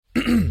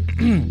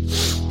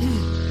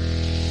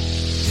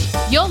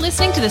You're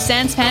listening to the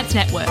Sans Pants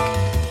Network.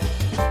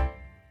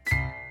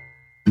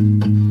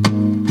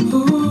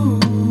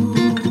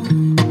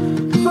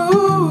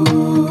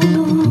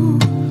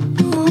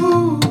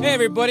 Hey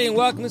everybody, and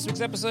welcome to this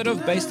week's episode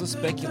of Baseless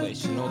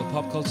Speculation, all the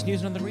pop culture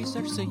news and other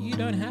research so you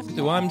don't have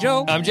to. I'm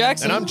Joel. I'm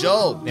Jackson. And I'm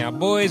Joel. Now,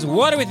 boys,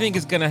 what do we think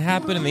is going to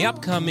happen in the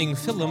upcoming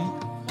film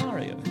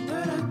Mario?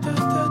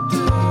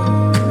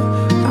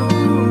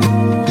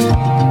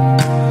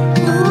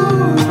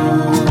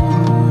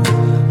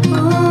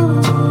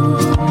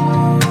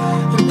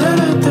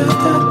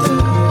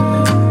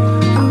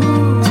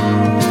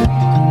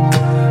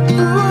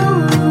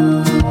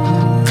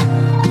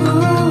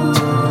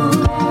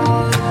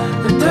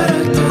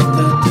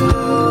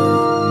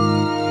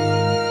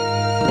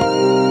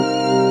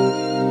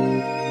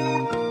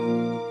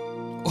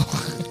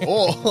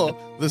 Or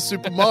the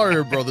Super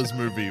Mario Brothers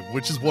movie,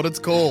 which is what it's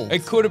called.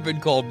 It could have been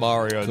called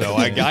Mario, though.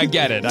 I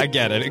get it.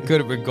 It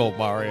could have been called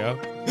Mario.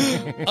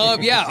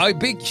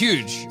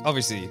 Huge.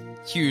 Obviously,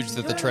 huge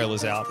that the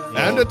trailer's out.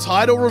 And a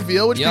title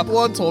reveal, which Yep. people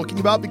aren't talking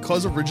about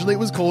because originally it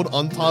was called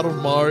Untitled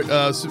Mario.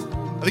 I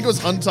think it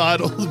was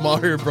Untitled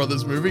Mario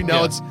Brothers movie. Now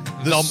Yeah. it's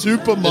the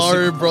Super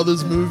Mario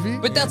Brothers movie.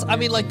 But that's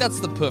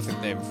the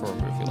perfect name for a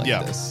movie like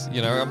Yeah. this.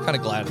 You know, I'm kind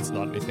of glad it's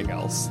not anything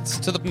else. It's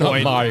to the Not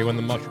point. Mario and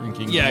the Mushroom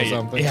Kingdom or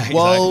something. Yeah,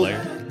 Well,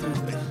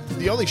 exactly.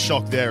 The only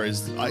shock there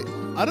is I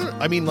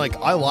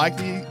like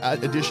the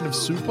addition of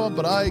Super,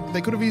 but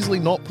they could have easily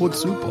not put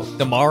Super.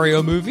 The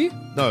Mario movie?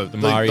 No, The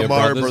Mario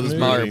Brothers movie.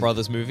 Mario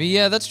Brothers movie.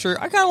 Yeah, that's true.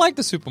 I kind of like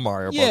the Super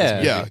Mario Brothers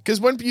movie. Yeah, because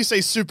when you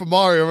say Super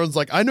Mario, everyone's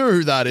like, I know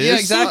who that is. Yeah,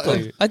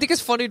 exactly. I think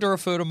it's funny to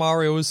refer to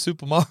Mario as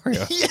Super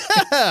Mario.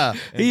 Yeah.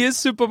 He is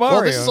Super Mario.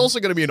 Well, this is also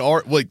going to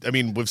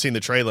be we've seen the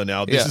trailer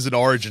now. This Yeah. is an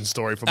origin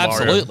story for Mario.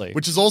 Absolutely.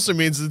 Which also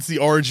means it's the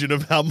origin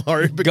of how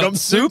Mario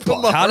becomes Super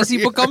Mario. How does he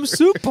become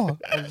Super?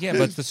 Yeah,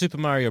 but it's the Super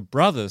Mario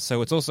Brothers,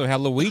 so it's also how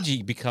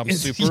Luigi becomes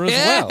Super as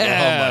well. Oh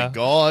my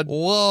god.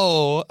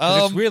 Whoa.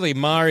 But it's really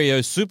Mario,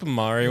 Super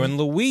Mario,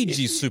 and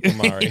Luigi Super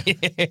Mario.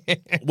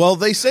 Well,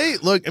 they say,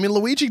 look, I mean,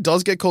 Luigi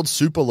does get called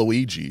Super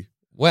Luigi.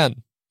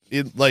 When?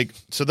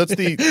 So that's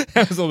the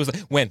That was always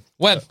like, when?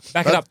 When?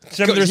 Back it up.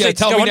 Show me the Yeah, receipts.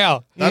 tell Go me on.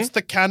 now. that's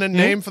the canon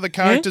name for the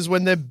characters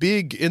when they're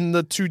big in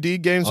the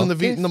 2D games when they're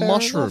Okay, eating the fair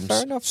mushrooms. enough,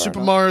 fair enough, fair Super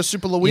enough. Mario,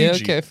 Super Luigi.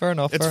 Yeah, okay, fair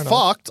enough. It's fair enough.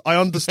 fucked. I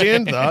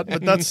understand that,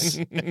 but that's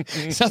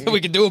There's nothing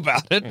we can do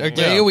about it.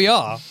 Okay, Yeah. here we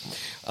are.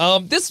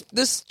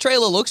 This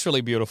trailer looks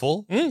really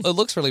beautiful. It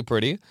looks really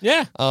pretty.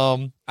 Yeah.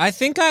 Um, I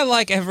think I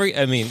like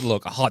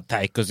look, a hot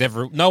take because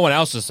no one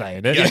else is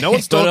saying it. Yeah, no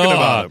one's But, talking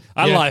about it.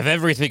 I like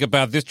everything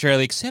about this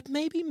trailer except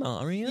maybe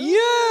Mario.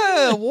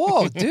 yeah,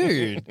 whoa,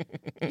 dude,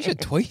 you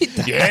should tweet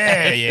that.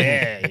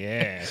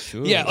 Yeah,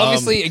 sure. Yeah,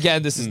 obviously,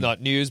 again, this is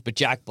not news, but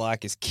Jack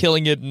Black is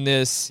killing it in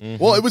this.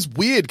 Well, it was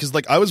weird because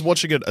I was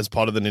watching it as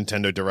part of the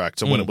Nintendo Direct,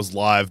 so when it was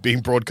live,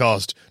 being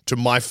broadcast to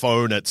my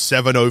phone at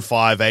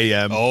 7:05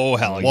 a.m. Oh,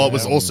 hell While it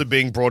was also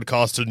being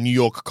broadcast to New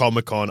York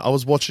Comic Con, I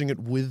was watching it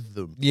with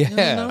them.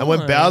 Yeah. And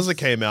when Bowser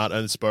came out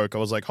and spoke, I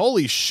was like,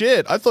 "Holy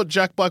shit! I thought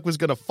Jack Black was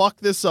gonna fuck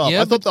this up.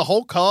 Yeah, I thought the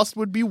whole cast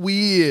would be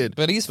weird."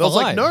 But he's I was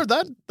like, fine. "No,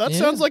 that Yeah.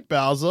 sounds like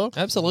Bowser."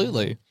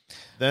 Absolutely.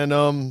 Then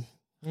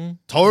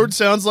Toad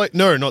sounds like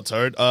not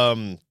Toad.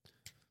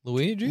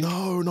 Luigi?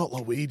 No, not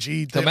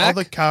Luigi. The Kamek?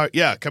 other character,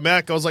 yeah,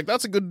 Kamek. I was like,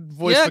 that's a good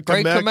voice Yeah, for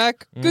great Kamek.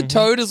 Kamek. Good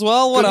Toad as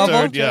well. Good Whatever.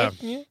 Toad, yeah.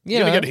 You You're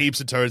gonna know. get heaps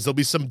of Toads. There'll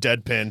be some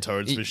deadpan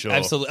Toads for sure.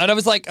 Absolutely. And I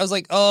was like, because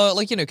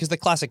the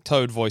classic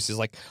Toad voice is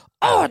like,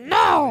 oh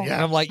no. Yeah.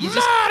 And I'm like, you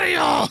just Mario!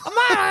 Mario,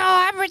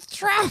 I'm in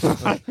trouble.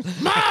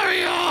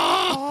 Mario!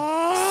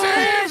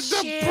 Save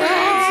the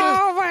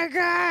Oh my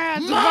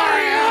god.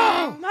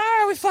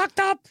 Mario, we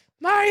fucked up.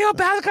 Mario,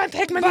 Bowser's gonna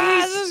take my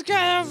Bowser's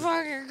gonna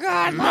fucking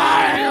god.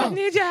 Mario!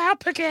 Need your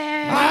help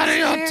again.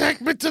 Mario,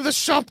 take me to the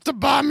shop to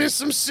buy me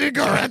some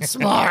cigarettes,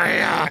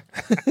 Mario!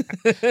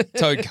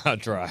 Toad can't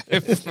drive.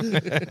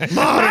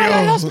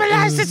 Mario! my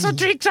license for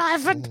drink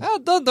driving. I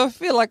don't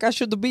feel like I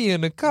should be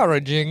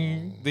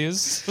encouraging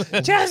this.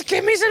 Just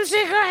give me some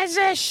cigarettes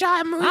there,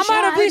 shy moonshine.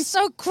 I'm gonna be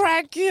so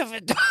cranky if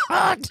it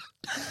don't.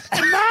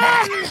 Come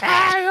on,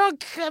 Mario,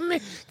 give me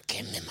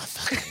my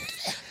fucking...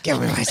 Give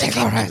me my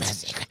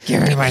cigarettes.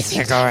 Give me my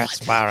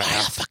cigarettes, Mario.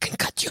 I fucking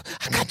cut you.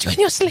 I cut you in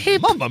your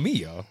sleep. Mamma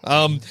mia.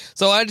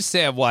 So I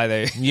understand why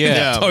they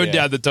Yeah. toned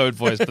down the Toad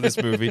voice for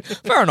this movie.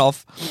 Fair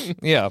enough.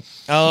 Yeah.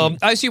 I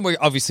assume we're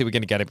going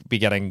to be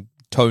getting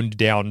toned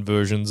down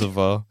versions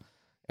of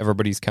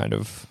everybody's kind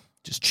of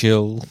Just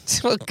chill.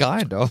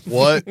 kind of.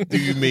 What do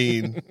you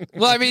mean?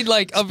 Well, I mean,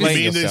 like, You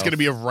obviously, mean there's going to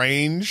be a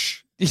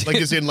range? Like,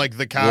 as in, like,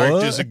 the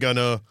characters are going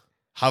to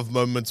have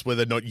moments where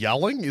they're not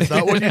yelling? Is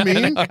that what you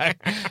mean?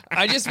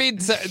 I just mean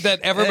that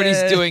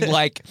everybody's doing,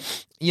 like,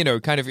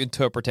 kind of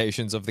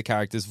interpretations of the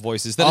characters'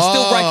 voices that are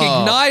still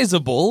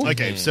recognizable,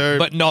 Okay, so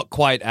but not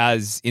quite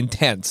as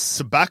intense.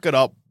 to back it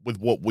up with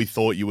what we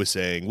thought you were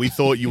saying, we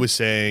thought you were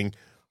saying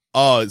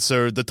oh,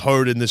 so the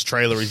Toad in this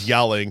trailer is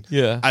yelling.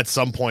 Yeah. At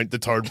some point, the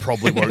Toad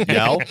probably won't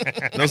yell.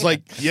 And I was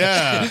like,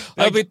 yeah.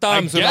 There'll be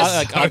times when guess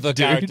like so, other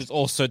dude. characters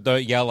also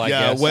don't yell. I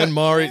Yeah, guess. when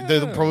Mario,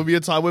 there'll probably be a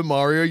time when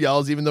Mario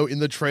yells, even though in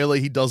the trailer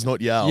he does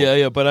not yell.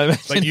 Yeah, but I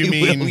imagine But you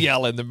he will mean-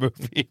 yell in the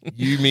movie.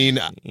 You mean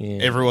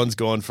everyone's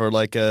gone for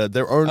like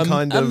their own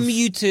kind a of.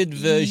 muted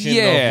version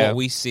Yeah. of what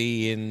we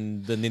see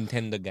in the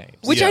Nintendo games.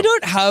 Which Yeah. I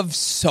don't have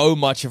so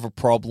much of a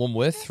problem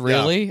with,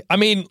 really. I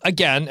mean,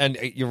 again, and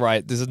you're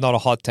right, this is not a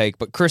hot take,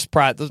 but Chris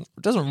Pratt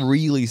doesn't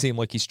really seem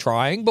like he's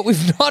trying, but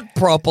we've not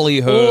properly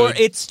heard. Or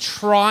it's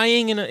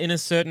trying in a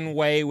certain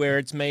way where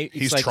it's made. It's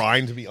He's like,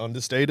 trying to be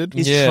understated.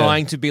 He's Yeah.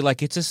 trying to be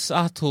like it's a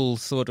subtle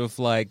sort of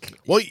like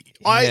Well,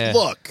 Yeah.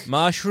 look.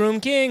 Mushroom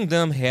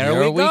Kingdom. Here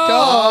Here we we go.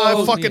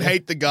 go. I fucking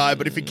hate the guy,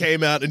 but if he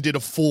came out and did a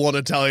full-on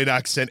Italian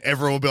accent,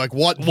 everyone would be like,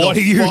 "What? what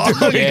the are you fuck?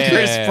 doing, Yeah.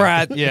 Chris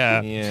Pratt?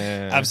 Yeah,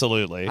 Yeah,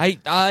 absolutely.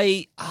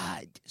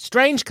 I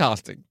strange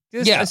casting.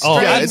 Just Yeah. a Oh,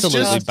 strange yeah, it's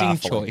absolutely casting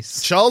baffling.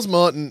 choice. Charles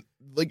Martin,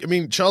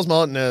 Charles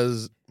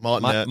Martinez,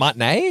 Martinet,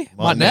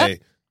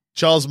 Martinet?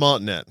 Charles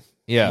Martinet,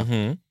 Yeah.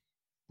 Mm-hmm.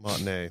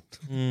 Martinet,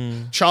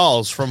 Mm.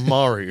 Charles from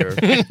Mario.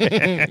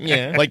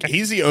 Yeah. Like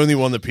he's the only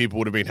one that people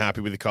would have been happy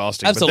with the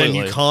casting. But then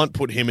Absolutely. you can't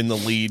put him in the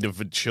lead of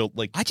a child.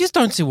 Like I just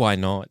don't see why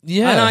not.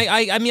 Yeah.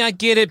 and I mean, I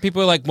get it.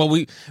 People are like, well,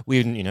 we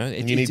you know,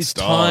 You need it's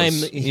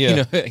stars. time. Yeah. You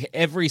know,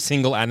 every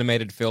single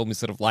animated film is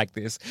sort of like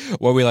this,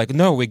 where we're like,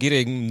 no, we're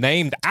getting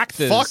named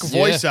actors. fuck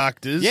voice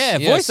actors. Yeah,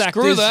 Yeah, voice screw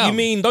actors. them. You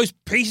mean those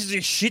pieces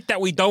of shit that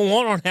we don't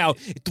want on our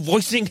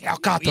voicing our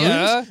cartoons?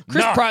 Yeah.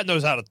 Chris No. Pratt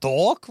knows how to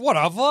talk.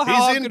 Whatever. How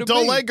hard he's in could it the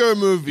be? Lego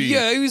movie.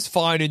 Yeah, he was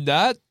fine in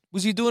that.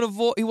 Was he doing a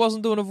voice? He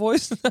wasn't doing a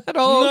voice in that?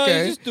 Oh, No,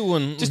 okay. he's just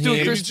doing doing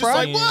He Chris was just Pratt?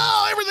 like,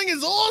 wow, everything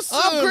is awesome.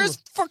 I'm Chris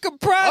fucking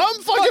Pratt.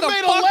 I'm fucking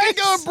made a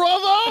Lego,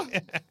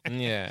 brother.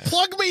 Yeah.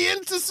 Plug me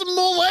into some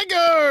more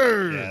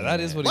Lego. Yeah,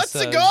 that is what he Let's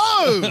says. go.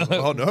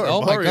 Oh no!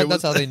 Oh my Mario god,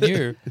 that's how they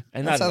knew.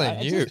 And That's how I-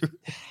 they knew.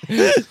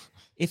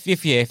 If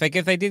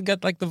they did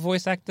get like the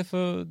voice actor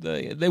for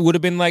they would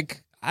have been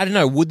like, I don't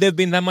know, would there have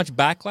been that much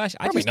backlash?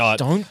 I Probably just not.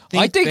 don't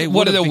think. I think they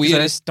one of would have, the because I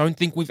weirdest- just don't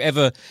think we've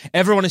ever.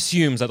 Everyone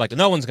assumes that like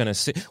no one's going to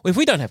see. Well, if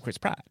we don't have Chris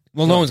Pratt,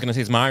 well, no one's going to see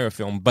his Mario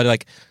film. But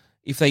like,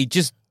 if they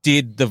just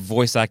did the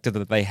voice actor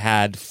that they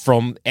had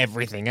from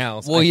everything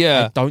else, Well, I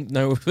yeah. don't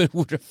know if it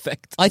would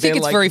affect. I think their,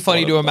 it's like, very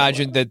funny to bottom line.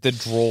 imagine that the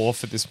draw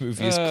for this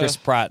movie is Chris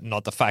Pratt,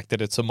 not the fact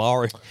that it's a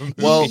Mario movie.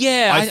 Well,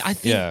 Yeah, I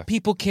think yeah.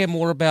 people care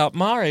more about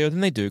Mario than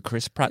they do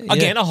Chris Pratt.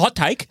 Again, a hot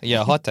take.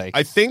 Yeah, hot take.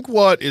 I think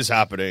what is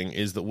happening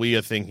is that we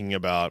are thinking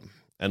about,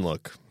 and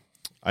look,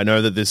 I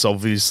know that this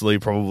obviously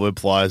probably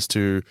applies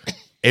to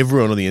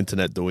everyone on the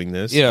internet doing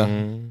this. yeah.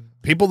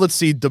 People that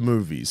see the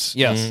movies.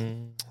 Yes.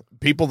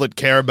 People that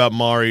care about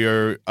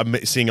Mario,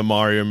 seeing a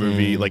Mario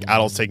movie, like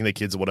adults taking their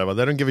kids or whatever,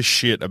 they don't give a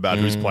shit about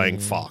who's playing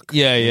fuck.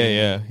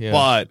 Yeah.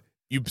 But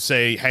you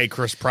say, hey,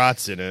 Chris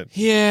Pratt's in it.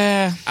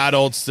 Yeah.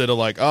 Adults that are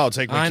like, oh, I'll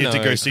take my I kid to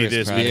know go see Chris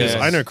this Pratt, because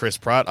yes. I know Chris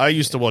Pratt. I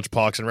used to watch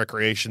Parks and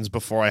Recreations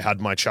before I had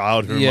my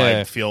child, whom Yeah.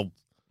 I feel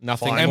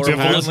Nothing fine more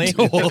towards.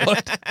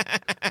 apparently.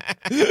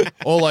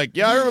 Or like,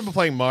 yeah, I remember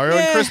playing Mario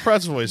and Yeah. Chris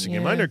Pratt's voicing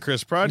him. I Yeah. know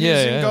Chris Pratt. Yeah,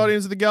 He's in yeah.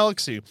 Guardians of the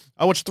Galaxy.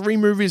 I watch 3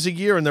 movies a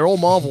year and they're all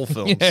Marvel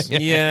films.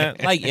 Yeah,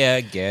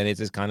 again, it's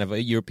just kind of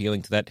you're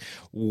appealing to that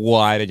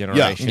wider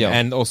generation, Yeah.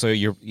 and also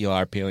you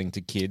are appealing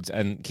to kids,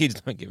 and kids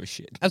don't give a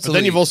shit. But Absolutely.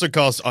 then you've also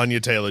cast Anya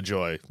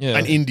Taylor-Joy, Yeah.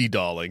 an indie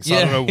darling. So Yeah.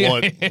 I don't know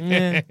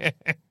what.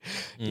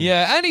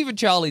 Yeah, and even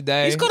Charlie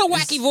Day. He's got a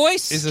wacky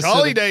voice. is a Charlie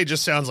sort of- Day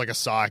just sounds like a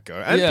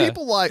psycho, and Yeah.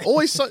 people like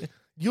always.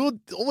 You're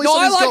always. No,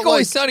 I Sunny's like got,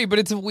 Always Sunny, but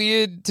it's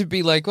weird to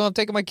be like, well, I'm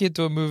taking my kid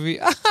to a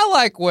movie. I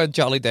like when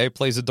Charlie Day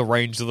plays a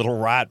deranged little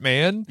rat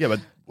man. Yeah,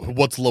 but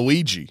what's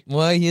Luigi?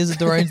 Well, he is a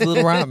deranged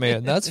little rat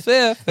man. That's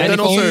fair. And then if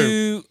also,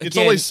 you- It's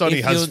again, Always Sunny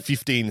if has you're-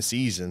 15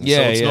 seasons. yeah,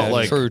 so it's yeah, not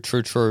like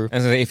true.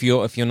 And so if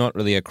you're not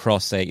really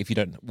across, say, if you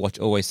don't watch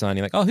Always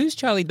Sunny, like, oh, who's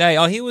Charlie Day?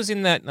 Oh, he was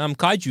in that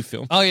kaiju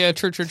film. Oh yeah,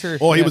 true.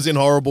 Or he was in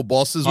Horrible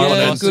Bosses. one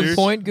Yeah, and good two.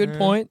 point. Good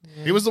point.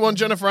 He was the one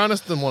Jennifer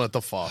Aniston wanted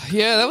to fuck.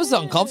 Yeah, that was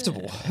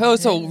uncomfortable. That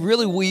was a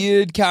really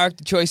weird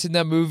character choice in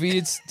that movie.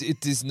 It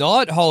does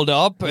not hold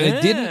up. And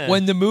it didn't Yeah.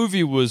 when the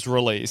movie was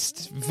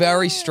released.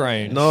 Very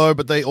strange. No,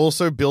 but they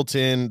also built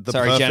in the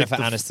Sorry, perfect Jennifer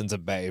Aniston's a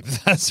babe.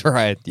 That's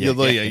right. Yeah,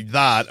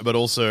 that, but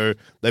also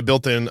they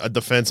built in a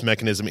defense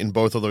mechanism in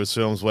both of those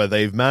films where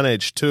they've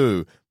managed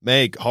to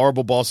make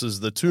Horrible Bosses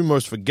the 2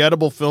 most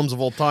forgettable films of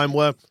all time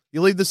where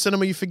you leave the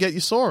cinema, you forget you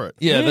saw it.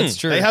 Yeah, that's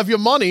true. They have your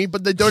money,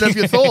 but they don't have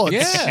your thoughts.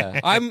 Yeah,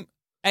 I'm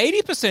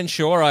 80%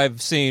 sure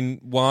I've seen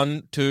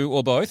 1, 2,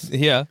 or both.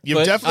 yeah. You've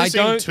But definitely I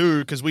seen don't- 2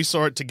 because we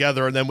saw it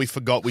together and then we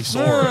forgot we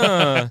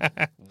saw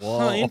it.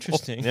 Huh,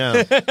 interesting.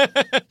 Yeah.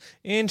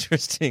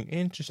 Interesting.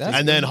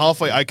 And then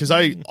halfway, because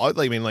I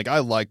mean, like, I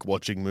like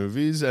watching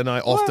movies and I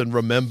often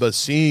remember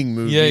seeing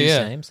movies. Yeah,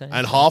 yeah. Same.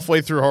 And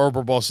halfway through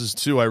Horrible Bosses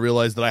 2, I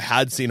realized that I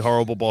had seen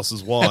Horrible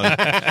Bosses 1.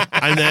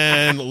 And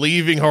then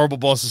leaving Horrible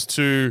Bosses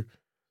 2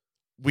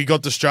 we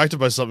got distracted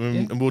by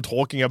something and we were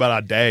talking about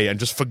our day and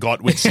just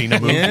forgot we'd seen a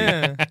movie.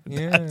 Yeah,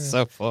 That's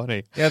so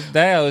funny. The other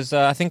day I was,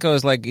 I think I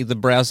was like either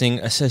browsing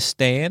a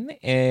Stan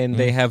and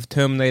they have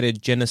Terminator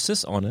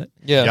Genesis on it.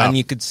 Yeah. And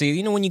you could see,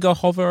 you know, when you go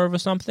hover over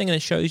something and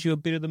it shows you a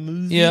bit of the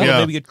movie Yeah. or Yeah.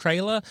 maybe a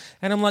trailer.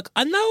 And I'm like,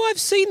 I know I've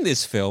seen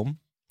this film.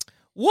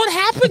 What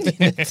happened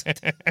in it?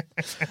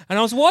 And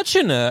I was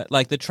watching it,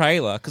 like the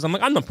trailer, because I'm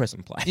like, I'm not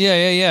pressing play.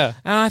 Yeah.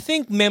 And I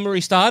think memory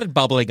started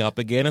bubbling up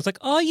again. It's like,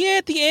 oh yeah,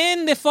 at the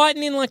end they're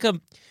fighting in like a,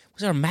 was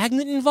there a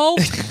magnet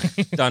involved?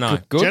 Don't know.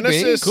 Could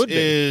Genesis Could be.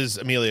 is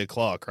Amelia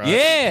Clarke, right?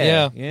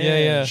 Yeah.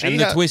 Yeah. She And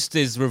the ha- twist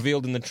is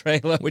revealed in the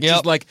trailer, which Yep.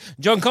 is like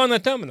John Connor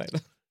Terminator.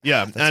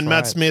 Yeah, and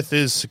Matt right. Smith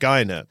is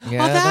Skynet.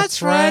 Yeah, Oh,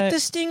 that's right. The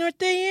stinger at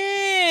the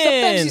end.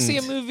 Sometimes you see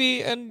a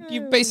movie and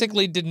you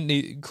basically didn't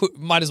need,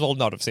 might as well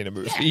not have seen a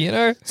movie, you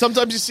know?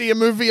 Sometimes you see a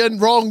movie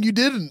and wrong, you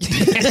didn't.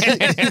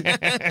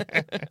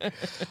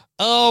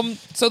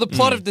 So the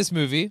plot of this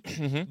movie,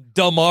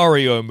 the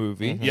Mario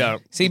movie, Yeah.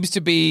 seems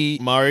to be.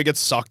 Mario gets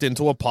sucked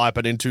into a pipe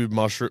and into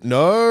Mushroom.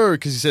 No,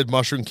 because he said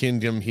Mushroom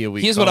Kingdom, here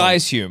we Here's come. what I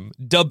assume: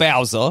 the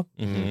Bowser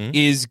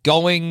is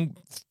going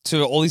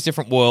to all these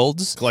different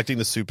worlds, Collecting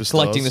the superstars.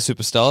 collecting the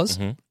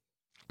superstars.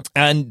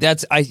 And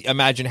that's, I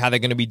imagine, how they're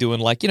going to be doing,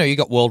 like, you know, you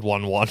got World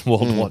 1, World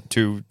 1,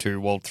 2,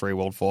 World 3,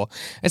 World 4.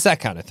 It's that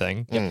kind of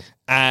thing.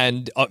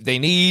 And they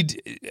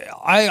need,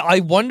 I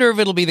wonder if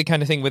it'll be the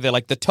kind of thing where they're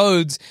like, the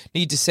Toads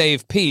need to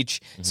save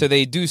Peach, so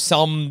they do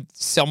some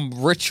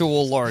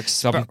ritual or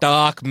Some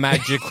dark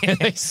magic.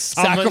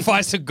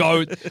 sacrifice a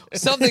goat,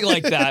 something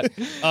like that.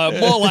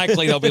 More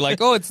likely they'll be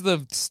like, oh, it's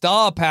the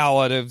star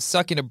power to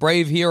suck in a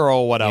brave hero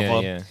or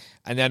whatever. Yeah.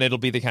 And then it'll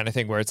be the kind of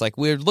thing where it's like,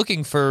 we're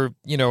looking for,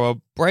 you know, a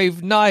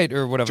brave knight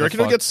or whatever. Do you reckon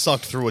the he'll fuck. get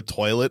sucked through a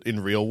toilet in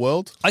real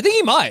world? I think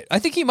he might. I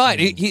think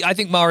I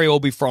think Mario will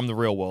be from the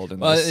real world in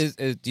Well, this.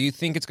 do you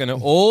think it's going to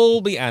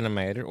all be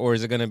animated, or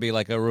is it going to be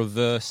like a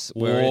reverse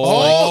where it's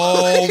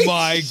Oh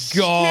my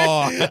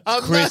god!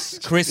 like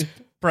Chris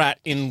Pratt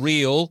in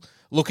real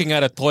looking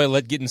at a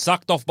toilet, getting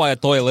sucked off by a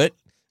toilet,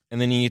 and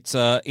then it's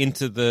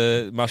into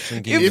the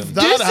Mushroom Kingdom? If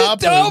that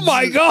happens, oh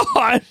my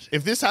god!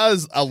 if this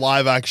has a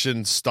live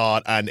action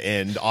start and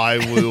end, I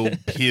will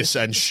piss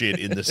and shit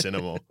in the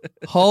cinema.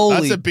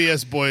 Holy, That's a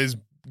BS Boys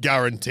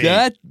guarantee.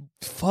 that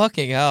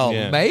fucking hell,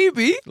 Yeah.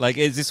 maybe. Like,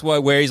 is this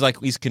where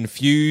he's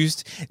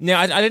confused? Now,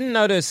 I didn't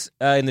notice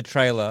in the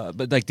trailer,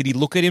 but like, did he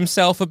look at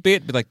himself a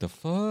bit? Be like, the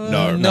fuck?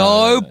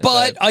 No,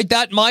 but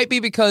that might be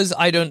because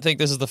I don't think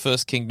this is the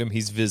first kingdom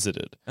he's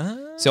visited.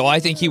 So I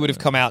think he would have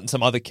come out in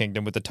some other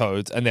kingdom with the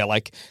Toads, and they're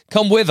like,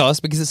 "Come with us,"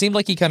 because it seemed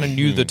like he kind of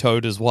knew the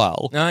Toad as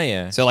well. Oh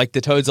yeah. So like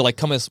the Toads are like,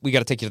 "Come us, we got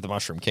to take you to the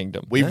Mushroom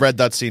Kingdom." We read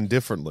that scene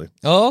differently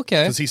Oh,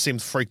 okay. because he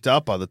seemed freaked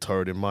out by the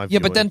Toad in my view. Yeah,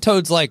 but then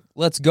Toad's like,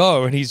 "Let's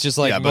go," and he's just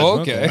like,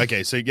 "Okay."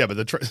 Okay, so yeah, but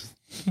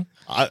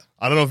I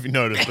don't know if you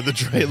noticed, but the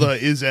trailer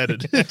is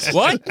edited.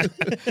 What?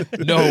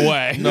 No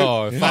way.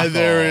 No. And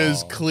there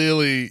is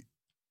clearly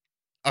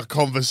a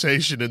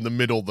conversation in the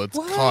middle that's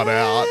cut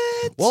out.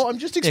 Well, I'm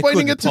just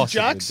explaining couldn't it to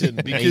possibly Jackson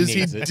be. because he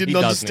needs it. didn't He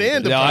does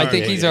understand need it. it. No, I think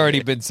apparently. he's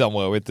already been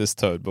somewhere with this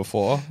Toad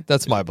before.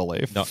 That's my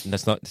belief. No,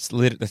 that's not.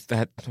 That's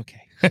that.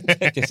 Okay.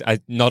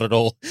 Not at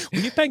all. Were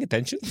you paying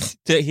attention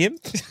to him?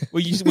 Were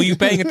you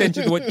paying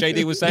attention to what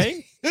JD was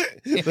saying? The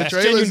Genuine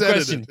trailer's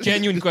question. edited.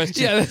 Genuine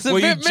question. Yeah, that's a Were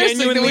you bit missing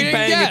that we genuinely didn't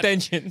paying get.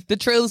 attention? The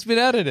trailer's been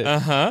edited.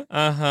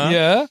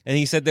 Yeah. And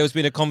he said there's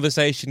been a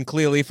conversation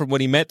clearly from when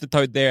he met the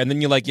Toad there, and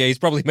then you're like, yeah, he's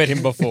probably met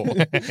him before.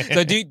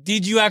 So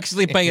did you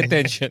actually pay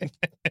attention?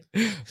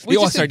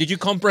 Sorry, did you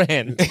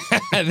comprehend?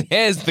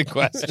 There's the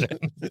question.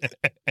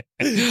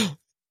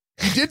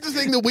 He did the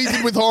thing that we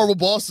did with Horrible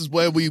Bosses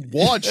where we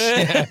watched,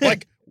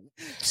 like,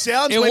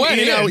 sounds It went went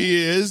in in. our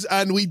ears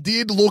and we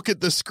did look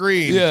at the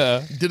screen.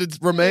 Yeah. Did it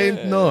remain?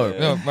 No.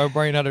 No, my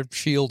brain had a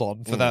shield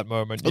on for that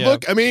moment. But Yeah.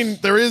 look, I mean,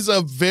 there is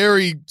a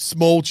very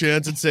small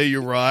chance I'd say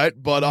you're right,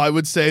 but I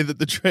would say that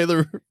the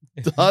trailer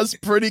does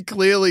pretty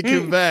clearly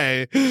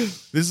convey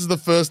this is the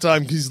first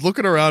time he's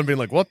looking around being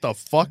like, what the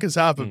fuck has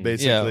happened,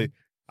 basically. Yeah.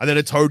 And then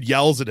a Toad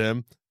yells at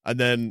him, and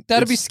then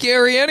That'd be it's-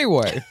 scary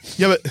anyway.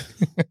 Yeah,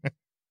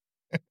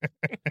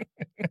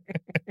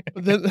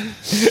 but then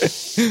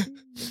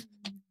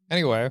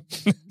Anyway,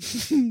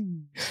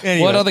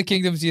 Anyway. what other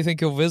kingdoms do you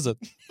think he'll visit?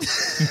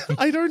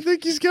 I don't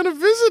think he's gonna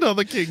visit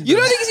other kingdoms. You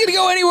don't think he's going to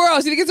go anywhere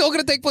else? You think it's all going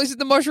to take place in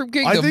the Mushroom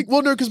Kingdom? I think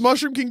no, because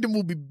Mushroom Kingdom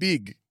will be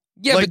big.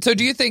 Yeah, like- but so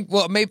do you think,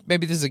 well,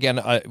 maybe this is again,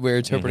 we're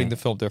interpreting the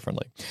film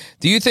differently.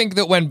 Do you think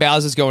that when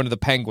Bowser's going to the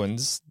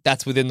penguins,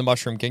 that's within the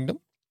Mushroom Kingdom?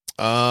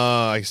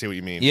 I see what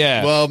you mean.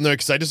 Yeah. Well, no,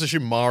 because I just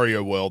assume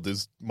Mario World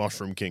is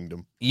Mushroom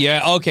Kingdom.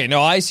 Yeah, okay.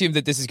 No, I assume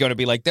that this is going to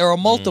be like, there are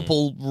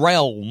multiple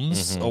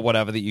realms or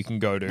whatever that you can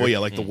go to. Well, yeah,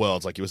 like the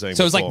worlds, like you were saying.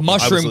 So it's like before. I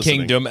was Mushroom listening.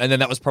 Kingdom, and then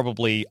that was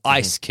probably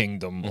Ice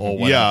Kingdom or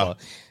whatever. Yeah.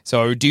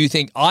 So do you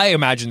think, I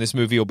imagine this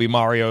movie will be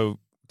Mario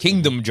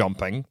Kingdom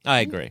jumping. I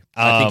agree.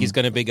 I think he's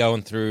going to be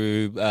going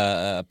through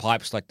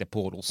pipes like the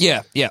portals.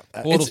 Yeah.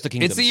 Portals it's, to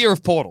kingdoms. It's the year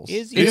of portals. It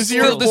is It is the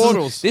year of This is-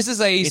 portals. This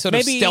is a It's sort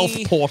of maybe-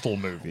 stealth portal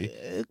movie.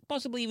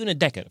 Possibly even a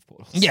decade of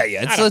portals. Yeah.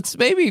 It's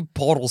maybe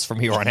portals from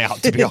here on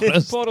out, to be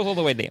honest. Portals all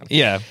the way down.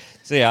 Yeah.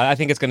 So yeah, I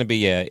think it's going to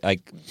be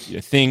like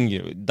a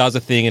thing. Does a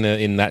thing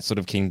in that sort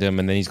of kingdom,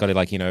 and then he's got to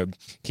like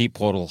keep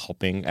portal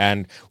hopping,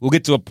 and we'll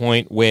get to a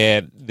point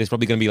where there's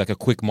probably going to be like a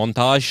quick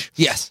montage.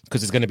 Yes.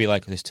 Because it's going to be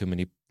like there's too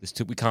many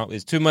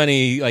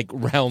like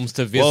realms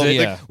to visit. Well,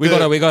 yeah.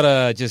 we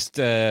gotta just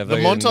The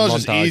montage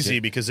is easy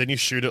because then you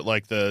shoot it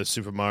like the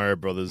Super Mario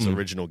Brothers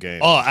original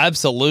game. Oh,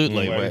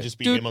 absolutely. Where it would just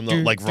be him on the,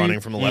 like running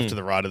from the left to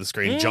the right of the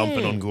screen,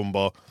 jumping on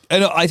Goomba.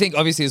 And I think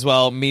obviously as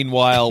well,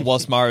 meanwhile,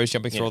 whilst Mario's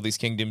jumping through all these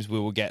kingdoms, we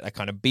will get a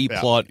kind of B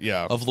plot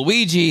of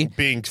Luigi.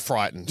 Being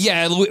frightened.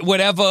 Yeah,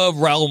 whatever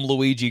realm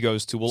Luigi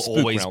goes to will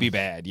always realm. be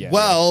bad. Yeah.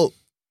 Well,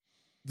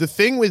 the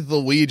thing with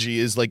Luigi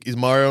is like, is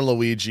Mario and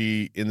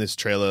Luigi in this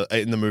trailer,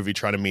 in the movie,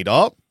 trying to meet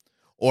up?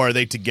 Or are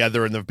they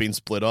together and they've been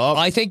split up?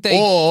 I think they...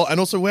 and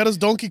also, where does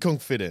Donkey Kong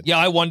fit in? Yeah,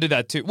 I wonder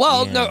that too.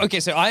 Well, no, okay,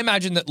 so I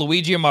imagine that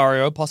Luigi and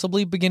Mario,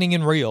 possibly beginning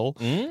in real,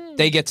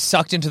 they get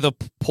sucked into the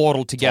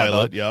portal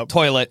together,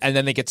 toilet, and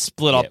then they get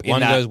split up in one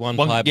that. goes one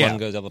pipe, one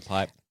goes other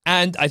pipe.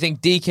 And I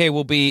think DK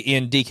will be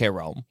in DK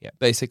realm,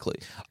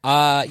 basically.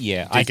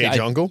 DK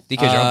Jungle? DK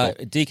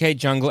Jungle. DK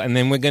Jungle, and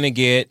then we're going to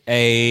get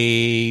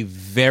a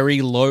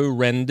very low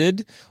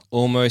rendered,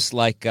 almost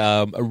like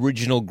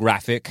original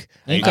graphic,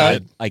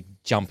 like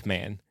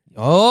Jumpman.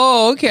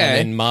 Oh, okay. And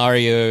then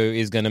Mario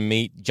is going to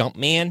meet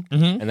Jumpman,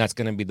 and that's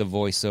going to be the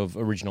voice of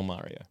original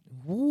Mario.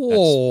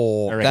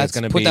 Whoa, That's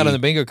going to put that on the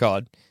bingo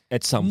card.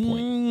 At some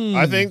point.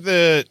 I think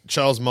that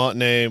Charles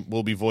Martinet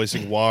will be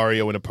voicing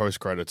Wario in a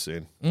post-credit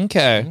scene.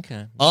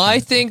 Okay. I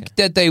think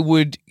that they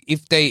would,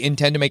 if they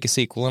intend to make a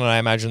sequel, and I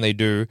imagine they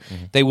do,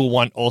 they will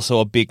want also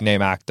a big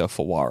name actor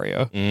for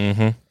Wario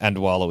and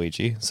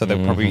Waluigi. So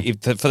they'll probably,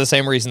 for the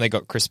same reason they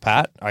got Chris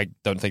Pratt, I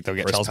don't think they'll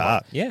get Chris Charles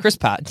Pratt. Martinet. Chris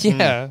Pratt,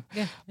 yeah.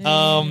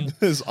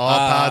 There's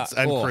R-Pats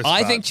and Chris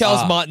I Pratt. think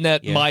Charles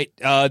Martinet might,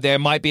 there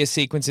might be a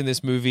sequence in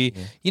this movie.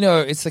 You know,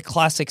 it's the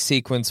classic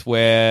sequence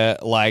where,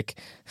 like,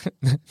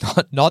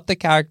 not the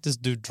characters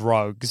do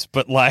drugs,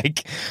 but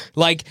like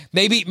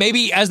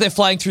maybe as they're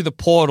flying through the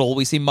portal,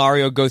 we see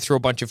Mario go through a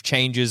bunch of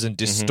changes and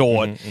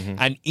distort,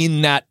 and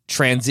in that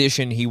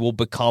transition, he will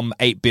become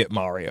 8-bit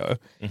Mario,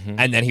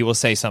 and then he will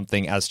say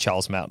something as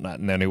Charles Martinet,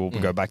 and then he will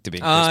go back to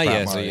being Chris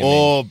Pratt Mario.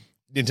 Or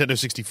Nintendo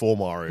 64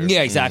 Mario.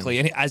 Yeah, exactly.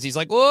 And as he's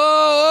like,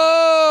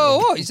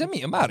 whoa, you sent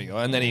me a Mario,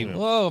 and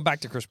then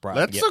back to Chris Pratt.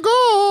 Let's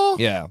go.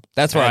 Yeah,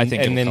 that's where I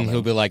think. And then come he'll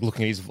in. be like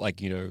looking at his, like,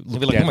 He'll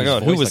be like, oh my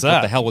God, who was like, that?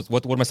 What the hell was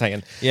what am I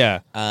saying? Yeah.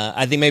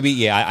 I think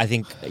maybe I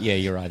think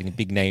you're right. I think a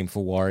big name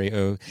for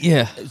Wario.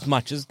 Yeah. As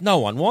much as no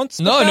one wants.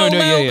 No,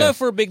 go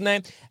for a big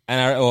name.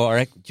 And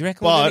do you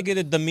reckon we're gonna get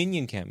a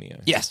Dominion cameo?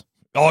 Yes.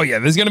 Oh yeah,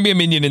 there's gonna be a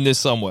minion in this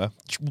somewhere.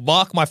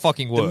 Mark my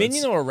fucking words.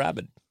 Dominion or a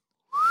rabbit?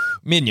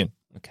 Minion.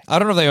 Okay. I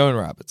don't know if they own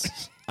rabbits.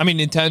 I mean,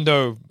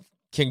 Nintendo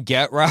can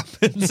get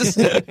rabbits.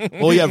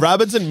 Well, yeah,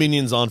 rabbits and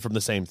minions aren't from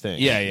the same thing.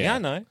 Yeah, I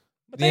know.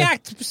 But they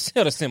act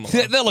sort of similar.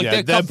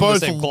 They're cut from the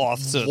same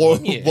cloth.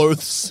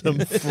 Loathsome,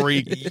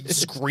 freak,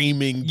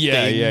 screaming.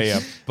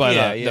 things. But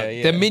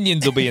Yeah. the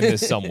minions will be in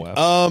this somewhere.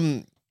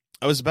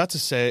 I was about to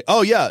say,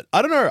 I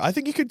don't know. I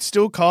think you could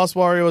still cast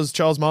Wario as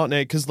Charles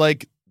Martinet because,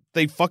 like,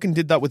 they fucking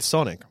did that with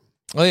Sonic.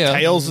 Oh yeah,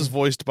 Tails is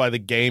voiced by the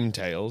game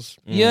Tails.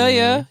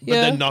 Yeah. But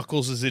then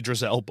Knuckles is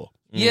Idris Elba.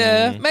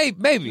 Yeah,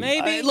 maybe.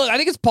 Look, I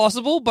think it's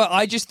possible, but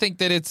I just think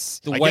that it's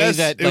The I way guess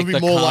that it would like be the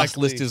more cast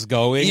likely- list is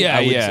going,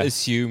 I would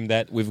assume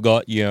that we've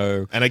got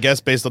And I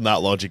guess based on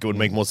that logic, it would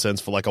make more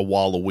sense for like a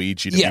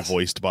Waluigi to Yes. be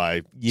voiced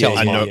by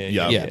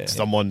Yeah.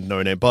 someone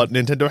no name. But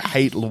Nintendo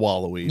hate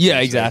Waluigi. yeah,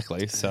 so-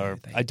 exactly. So I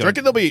Do you don't.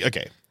 reckon there'll be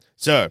okay?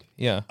 So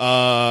Yeah.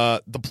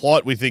 the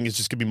plot we think is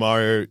just gonna be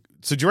Mario.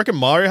 So do you reckon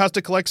Mario has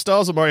to collect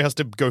stars, or Mario has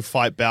to go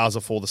fight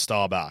Bowser for the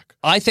star back?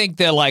 I think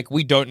they're like,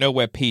 we don't know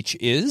where Peach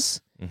is.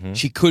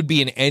 She could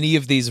be in any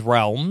of these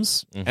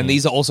realms, and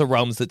these are also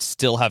realms that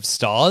still have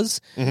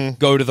stars.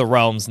 Go to the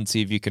realms and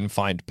see if you can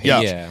find Peach.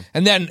 Yeah.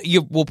 And then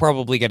you will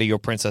probably get your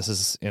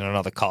princesses in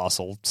another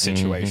castle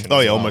situation. Oh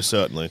as yeah, well. almost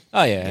certainly.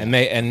 Oh yeah,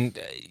 and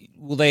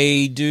will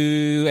they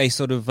do a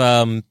sort of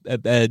a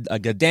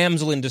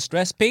damsel in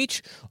distress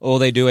Peach, or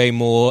they do a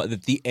more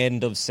at the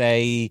end of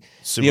say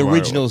Super the Mario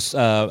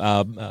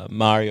original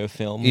Mario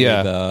film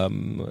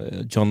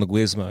with John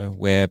Leguizamo,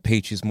 where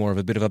Peach is more of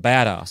a bit of a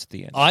badass at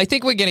the end. I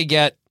think we're going to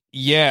get,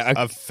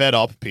 A fed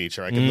up Peach,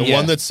 I reckon. The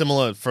one that's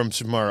similar from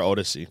Super Mario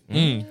Odyssey.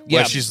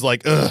 Where she's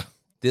like, ugh.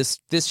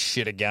 this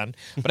shit again.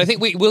 But I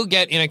think we will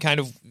get in a kind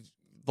of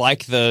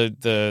like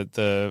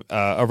the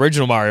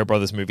original Mario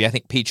Brothers movie. I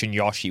think Peach and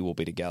Yoshi will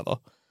be together,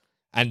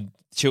 and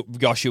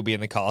Yoshi will be in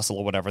the castle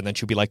or whatever, and then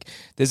she'll be like,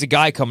 "There's a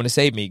guy coming to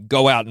save me.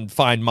 Go out and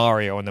find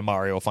Mario," and then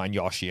Mario will find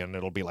Yoshi, and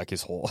it'll be like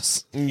his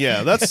horse.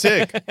 Yeah, that's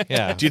sick.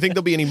 Yeah. Do you think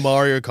there'll be any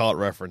Mario Kart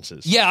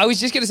references? Yeah, I was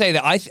just gonna say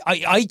that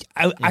I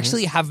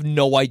actually have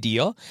no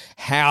idea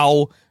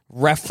how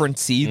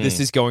referencey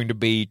this is going to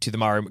be to the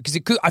Mario, because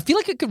I feel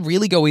like it could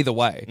really go either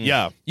way.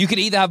 Yeah. You could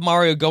either have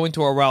Mario go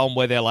into a realm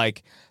where they're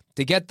like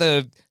to get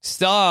the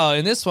star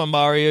in this one,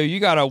 Mario, you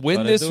gotta win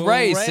Gotta this do a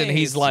race. And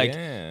he's race, like,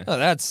 yeah. oh,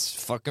 that's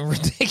fucking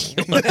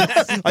ridiculous.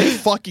 Are you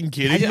fucking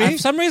kidding me? For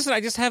some reason,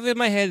 I just have in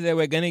my head that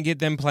we're going to get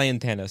them playing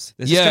tennis.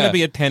 There's Yeah. going to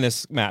be a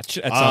tennis match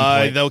at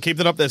some point. They'll keep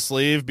that up their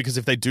sleeve because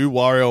if they do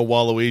Wario or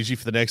Waluigi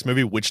for the next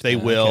movie, which they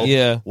will,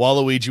 Yeah.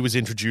 Waluigi was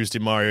introduced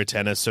in Mario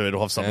Tennis, so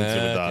it'll have something to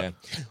do with that.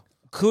 Okay.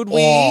 Could we?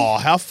 Oh,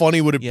 how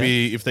funny would it Yeah.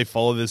 be if they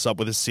follow this up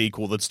with a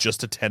sequel that's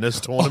just a tennis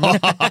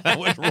tournament? That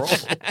would roll.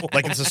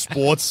 Like it's a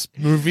sports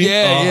movie.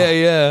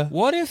 yeah.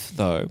 What if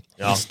though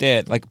Yeah.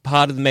 instead, like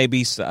part of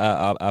maybe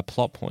a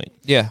plot point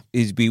Yeah.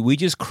 is we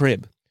just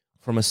crib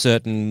from a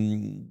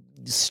certain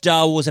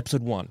Star Wars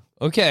Episode 1.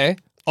 Okay.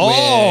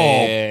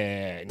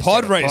 Where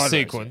pod instead of race pod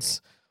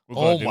sequence. We're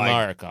gonna Oh do my-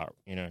 Mario Kart.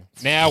 You know,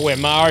 now we're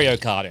Mario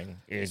Karting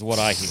is what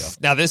I hear.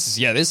 Now this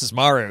is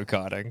Mario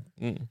karting.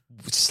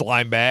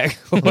 Slime bag,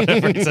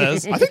 whatever it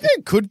says. I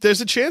think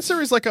there's a chance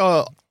there is like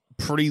a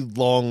pretty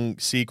long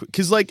sequence.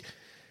 Because like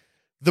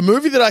the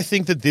movie that I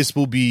think that this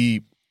will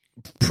be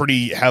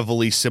pretty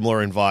heavily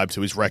similar in vibe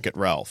to is Wreck-It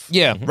Ralph.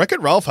 Yeah. Wreck-It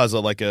Ralph has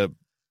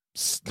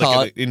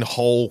Kart. in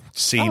whole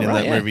scene in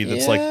right, that yeah. movie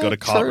that's like got a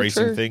kart True,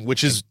 racing true. thing,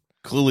 which is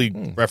clearly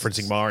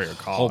referencing Mario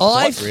Kart. Whole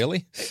I- plot,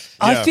 really?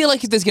 I Yeah. feel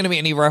like if there's going to be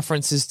any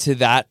references to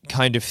that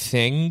kind of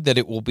thing, that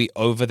it will be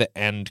over the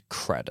end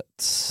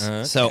credits.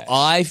 Okay. So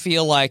I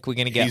feel like we're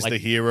going to get He's like the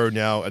hero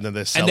now, and then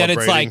they're and celebrating then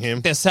it's like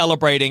him. they're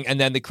celebrating, and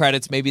then the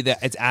credits maybe that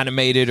it's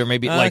animated, or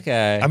maybe like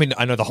Okay. I mean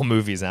I know the whole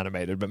movie is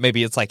animated, but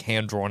maybe it's like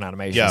hand drawn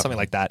animation, Yeah. something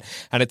like that.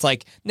 And it's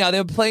like now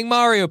they're playing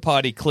Mario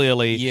Party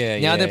clearly. Yeah,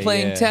 Now yeah, they're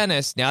playing yeah.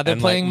 tennis. Now they're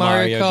And, playing like,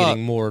 Mario Kart.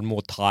 getting more and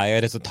more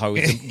tired as the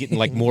Toad's getting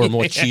like more and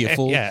more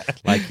cheerful. Yeah.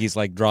 Like he's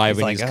like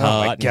driving He's his like, oh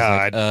my cart. And, he's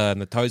like, God.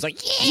 and the Toad's like,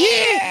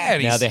 yeah.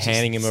 And Now he's they're just-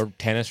 handing him a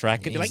tennis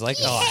racket. They're He's like,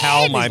 like, oh, yeah. how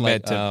am And I he's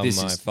meant to? oh This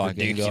my is fucking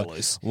God.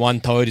 ridiculous. One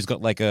Toad, he's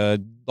got like a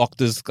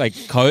doctor's like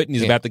coat, and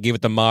he's about to give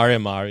it to Mario.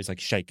 Mario's like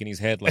shaking his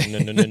head, like no,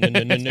 no, no, no,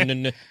 no, no, no, no,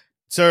 no.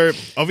 So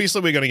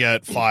obviously we're going to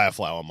get Fire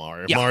Flower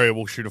Mario. Yeah. Mario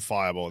will shoot a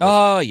fireball.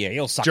 Oh yeah,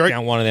 he'll suck Do you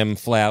down one of them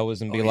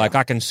flowers and be like,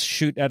 I can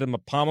shoot out of the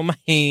palm of my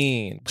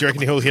hand. Do you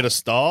reckon he'll hit a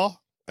star?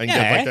 And Yeah.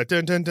 get like that.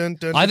 Dun, dun, dun,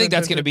 dun, I think dun,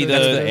 that's dun, going to be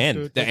dun, the dun, dun, end.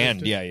 dun, The dun, end.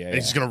 dun. Yeah, yeah. And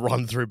he's just going to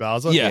run through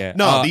Bowser. Yeah.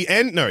 No, the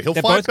end. No, he'll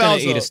They're fight both going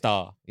Bowser. to eat a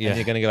star. Yeah. And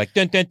they're going to go like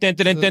dun dun dun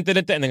dun dun dun dun,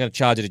 dun, and they're going to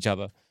charge at each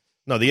other.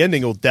 No, the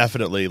ending will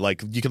definitely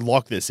like you can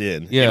lock this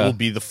in. Yeah. It will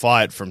be the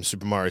fight from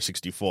Super Mario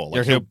 64.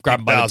 Like He'll grab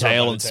him by the Bowser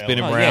tail by and the spin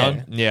him Oh, around.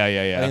 Yeah, I think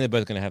yeah. they're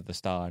both going to have the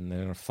star and they're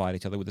going to fight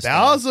each other with the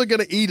star. Bowser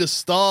gonna eat a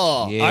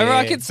star. Yeah.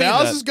 I can see that.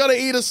 Bowser's gonna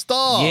eat a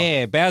star.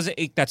 Yeah, Bowser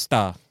eat that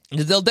star.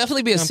 There'll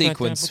definitely be a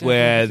sequence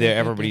where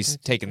everybody's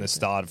taking the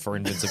star for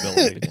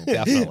invincibility.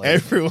 Definitely.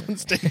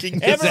 Everyone's taking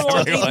this. Everyone's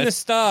everyone. eating the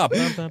star.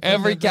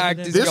 Every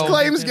character's This going-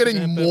 claim's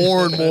getting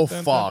more and more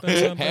fucked.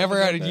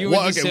 Everyone, you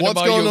What, in the okay, what's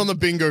cinema, going you- on the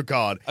bingo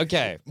card?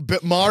 Okay.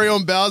 But Mario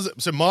and Bowser.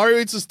 So Mario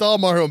eats a star.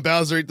 Mario and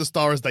Bowser eat the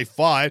star as they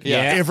fight. Yeah.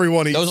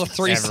 Everyone eats. Those are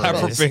three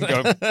Everyone.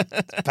 separate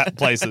bingo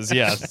places,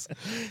 yes.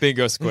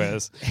 Bingo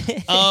squares.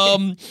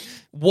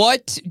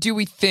 What do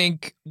we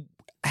think?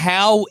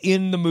 How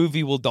in the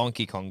movie will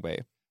Donkey Kong be?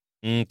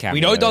 We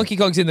know Donkey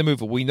Kong's in the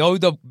movie. We know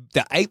the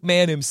ape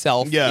man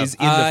himself Yeah. is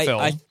in the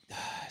film.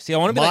 See, I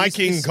want to be My like,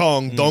 King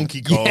Kong,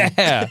 Donkey Kong.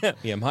 yeah.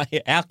 Yeah,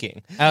 our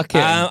king. Our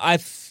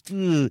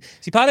king.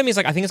 See, part of me is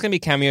like, I think it's gonna be a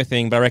cameo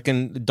thing, but I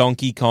reckon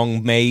Donkey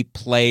Kong may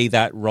play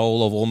that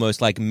role of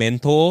almost like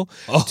mentor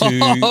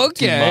to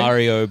Okay.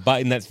 Mario,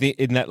 but in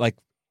that like,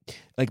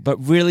 but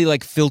really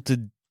like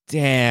filtered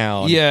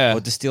down, Yeah.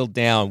 or distilled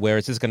down, where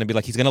it's just going to be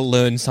like he's going to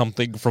learn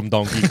something from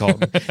Donkey Kong,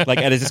 like,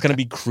 and it's just going to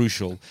be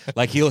crucial.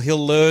 Like he'll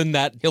learn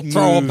that He'll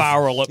throw a move.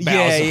 barrel at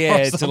Bowser. Yeah,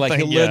 or to like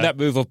something, he'll learn yeah. that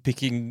move of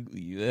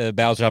picking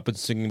Bowser up and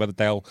swinging by the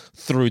tail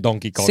through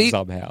Donkey Kong See,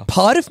 somehow.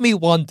 Part of me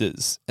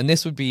wonders, and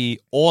this would be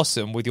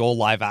awesome with your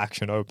live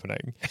action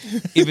opening,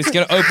 if it's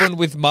going to open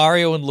with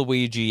Mario and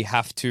Luigi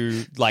have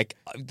to, like,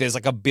 there's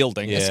like a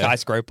building, a Yeah.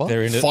 skyscraper.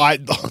 They're in a,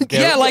 Fight Donkey.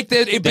 Yeah, like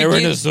that. they're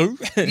in a zoo.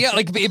 Yeah,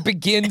 like it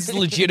begins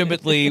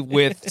legitimately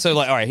with so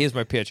like all right, here's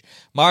my pitch.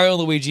 Mario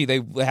and Luigi,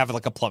 they have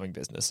like a plumbing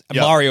business.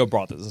 Yep. Mario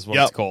Brothers is what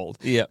Yep. it's called.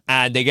 Yep.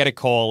 And they get a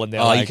call and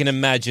they're Oh, like, you can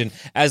imagine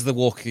as the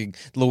walking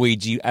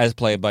Luigi, as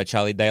played by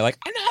Charlie Day, like,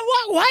 I know,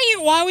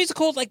 why is it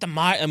called like the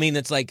Mario? I mean,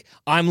 it's like,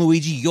 I'm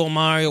Luigi, you're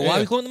Mario. Why are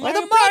we calling them Like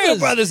Mario the Mario Brothers?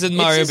 Brothers and It's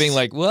Mario just- being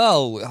like,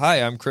 well,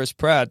 hi, I'm Chris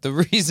Pratt. The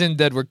reason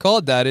that we're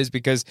called that is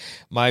because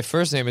my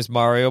first name is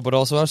Mario, but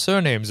also our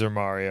surnames are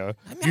Mario.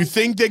 You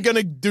think they're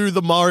gonna do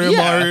the Mario,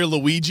 Yeah. Mario,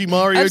 Luigi,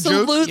 Mario joke?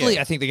 Absolutely.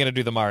 I think they're going to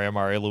do the Mario,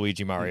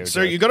 Luigi, Mario.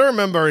 So joke. you got to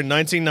remember in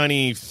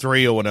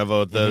 1993 or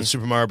whenever the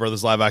Super Mario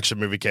Brothers live action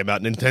movie came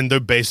out,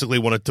 Nintendo basically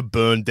wanted to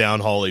burn down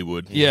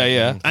Hollywood. Yeah,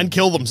 yeah. And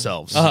kill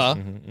themselves.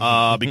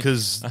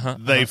 Because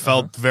they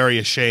felt very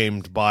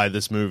ashamed by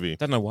this movie.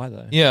 Don't know why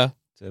though. Yeah.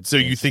 So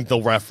you think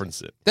they'll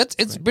reference it?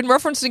 It's been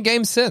referenced in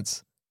games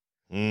since.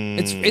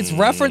 It's Mm.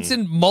 referenced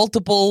in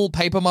multiple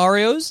Paper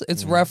Marios.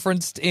 It's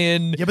referenced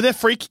in Yeah, but they're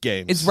freak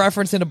games. it's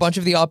referenced in a bunch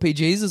of the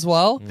RPGs as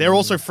well. They're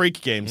also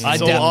freak games.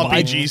 It's all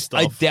def- RPG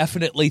stuff. I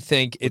definitely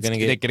think they're gonna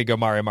going get to go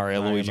Mario,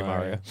 Mario, Luigi, Mario,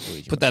 Mario.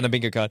 Luigi, Put that in the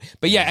bingo card.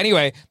 But yeah,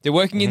 anyway, they're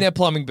working in their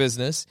plumbing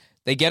business.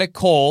 They get a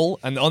call,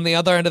 and on the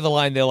other end of the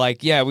line, they're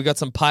like, "Yeah, we got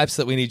some pipes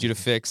that we need you to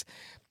fix."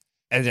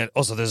 And then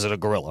also there's a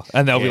gorilla,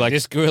 and they'll be like,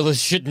 this gorilla's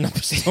shitting up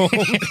a storm.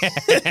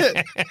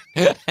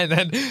 and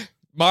then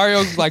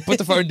Mario like put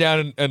the phone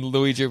down, and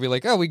Luigi will be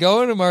like, "Oh, we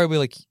going?" And Mario will be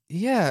like,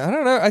 "Yeah, I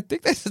don't know. I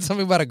think they said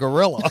something about a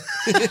gorilla."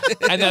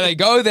 And then they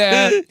go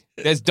there.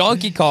 There's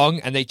Donkey Kong,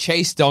 and they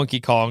chase Donkey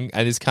Kong,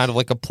 and it's kind of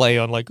like a play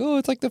on like, "Oh,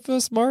 it's like the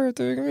first Mario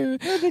thing."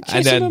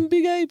 And then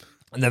Big Ape.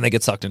 and then they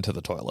get sucked into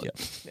the toilet.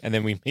 And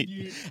then we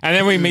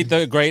meet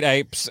the great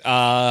apes.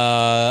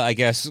 I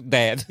guess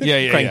dad.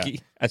 Yeah,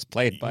 Cranky, as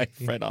played by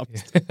Fred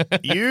Armstrong.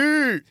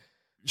 You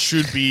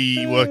should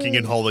be working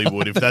in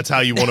Hollywood if that's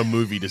how you want a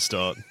movie to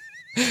start.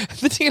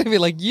 They're going to be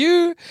like,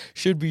 "You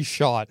should be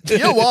shot."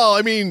 Yeah, well,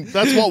 I mean,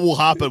 that's what will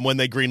happen when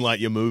they greenlight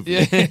your movie.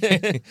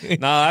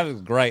 No, that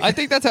was great. I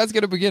think that's how it's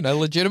going to begin. I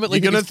legitimately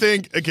You're going to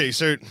think think, okay,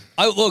 so...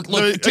 look.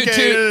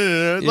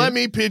 no, let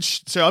me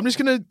pitch. So I'm just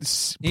going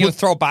You to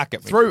throw it back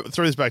at me. throw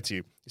this back to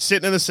you.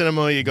 Sitting in the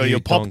cinema, you got New your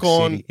Donk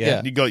popcorn, City,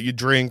 yeah. you got your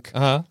drink,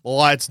 Uh-huh.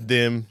 lights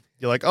dim.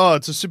 You're like, oh,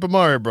 it's a Super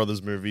Mario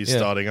Brothers movie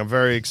starting. I'm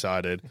very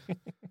excited.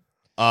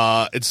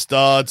 It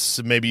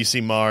starts, maybe you see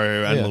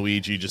Mario and Yeah.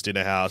 Luigi just in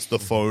a house. The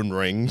phone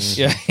rings.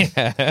 Yeah.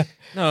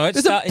 No,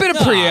 There's a bit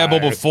of preamble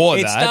before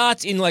it that.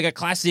 starts in like a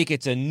classic.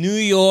 It's a New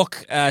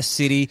York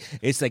city.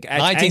 It's like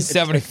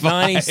 1975.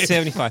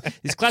 1975.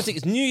 This classic.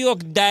 It's New York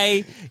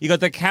Day. You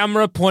got the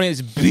camera pointing at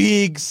this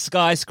big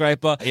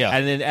skyscraper. Yeah.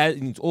 And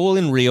then it's all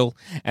in real.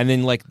 And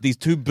then like these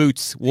two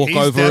boots walk He's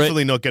over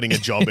definitely it. not getting a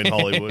job in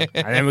Hollywood.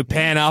 And then we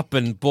pan up,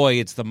 and boy,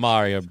 it's the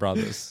Mario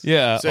Brothers.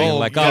 Yeah. So And oh,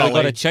 like, yeah, we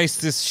got to like- chase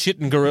this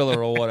shitting gorilla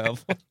or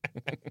whatever.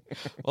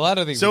 well, I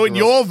don't think So in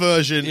your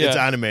version, Yeah. it's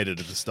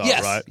animated at the start,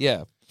 yes, right?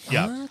 yeah.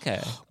 Yeah.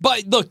 Okay.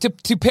 But look, to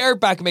pare it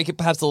back and make it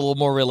perhaps a little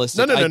more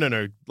realistic.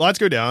 No. Lights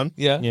go down.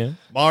 Yeah. Yeah.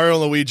 Mario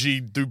and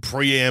Luigi do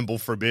preamble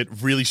for a bit.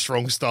 Really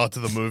strong start to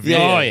the movie.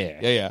 Oh, yeah.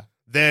 Yeah.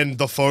 Then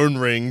the phone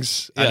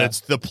rings, and Yeah.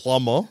 it's the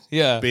plumber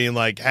Yeah. being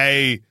like,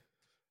 hey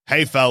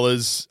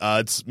fellas,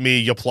 it's me,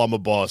 your plumber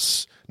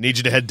boss. Need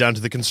you to head down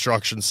to the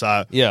construction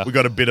site. Yeah. We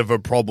got a bit of a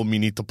problem you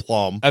need to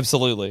plumb.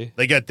 Absolutely.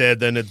 They get there,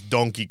 then it's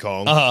Donkey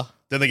Kong. Uh-huh.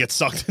 Then they get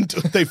sucked into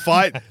it. They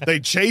fight. They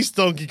chase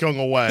Donkey Kong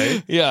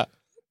away. Yeah.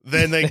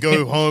 Then they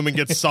go home and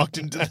get sucked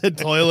into the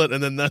toilet,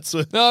 and then that's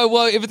what. No,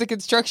 well, if it's a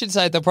construction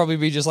site, there'll probably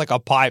be just like a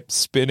pipe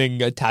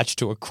spinning attached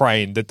to a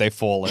crane that they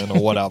fall in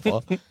or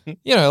whatever.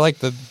 Like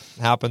that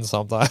happens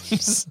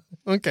sometimes.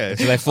 Okay.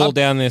 So they fall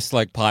down this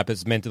like pipe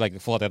that's meant to like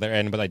fall out the other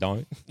end, but they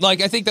don't.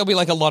 Like, I think there'll be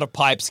like a lot of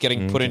pipes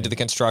getting put into the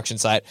construction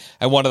site,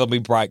 and one of them will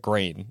be bright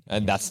green,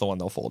 and that's the one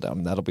they'll fall down,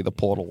 and that'll be the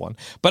portal one.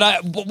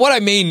 But what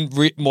I mean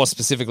more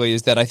specifically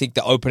is that I think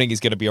the opening is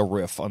going to be a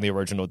riff on the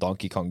original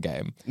Donkey Kong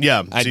game.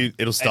 Yeah, And- so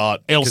it'll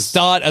start. It'll 'cause-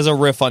 start as a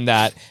riff on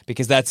that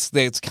because that's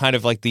kind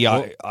of like the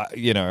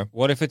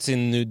What if it's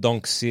in New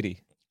Donk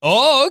City?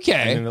 Oh, And then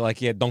okay. they're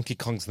like, yeah, Donkey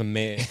Kong's the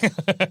mayor.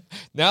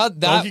 Now that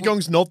Donkey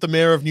Kong's not the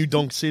mayor of New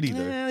Donk City,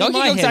 though. Donkey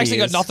my Kong's head actually he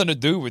got is. nothing to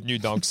do with New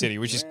Donk City,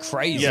 which is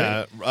crazy.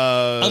 Yeah.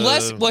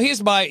 Unless, well, here's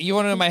you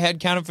want to know my head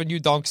canon for New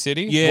Donk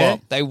City? Yeah.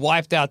 Well, they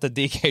wiped out the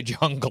DK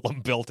jungle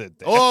and built it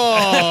there.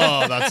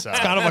 Oh, that's sad. It's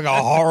kind of like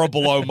a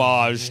horrible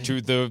homage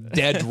to the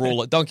dead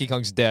ruler. Donkey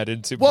Kong's dead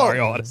in Super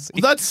Mario Odyssey.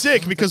 That's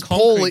sick because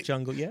Concrete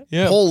jungle, yeah.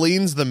 Yeah.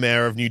 Pauline's the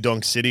mayor of New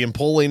Donk City, and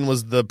Pauline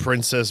was the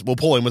princess. Well,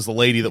 Pauline was the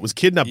lady that was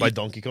kidnapped by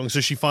Donkey Kong, so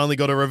she finally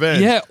got her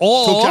revenge. Yeah,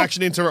 or- took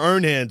action into her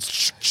own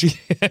hands.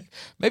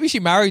 Maybe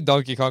she married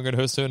Donkey Kong and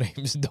her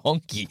surname's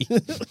Donkey.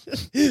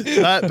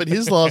 But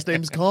his last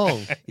name's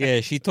Kong.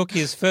 Yeah, she took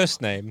his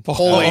first name.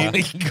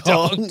 Pauline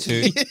Kong.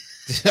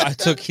 I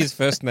took his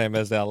first name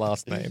as our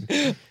last name.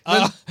 So,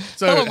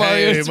 Hello,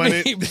 Mario. hey, It's my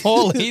me, name-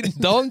 Pauline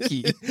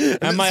Donkey.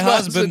 And my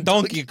husband,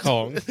 Donkey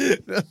Kong.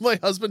 My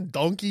husband,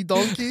 Donkey.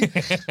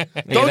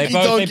 Yeah, they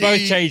both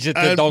changed it to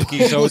and Donkey,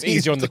 so it was Pauline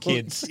easier on the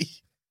Donkey.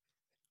 kids.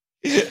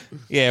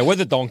 Yeah, we're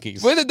the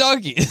donkeys. We're the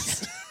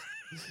donkeys.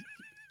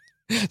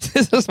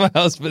 This is my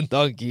husband,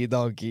 Donkey.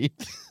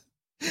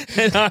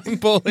 And I'm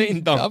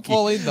Pauline Donkey. I'm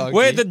Pauline Donkey.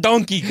 We're the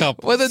donkey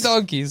couple. We're the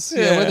donkeys.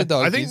 Yeah, we're the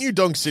donkeys. I think New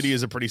Donk City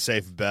is a pretty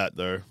safe bet,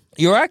 though.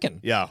 You reckon?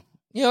 Yeah.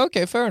 Yeah,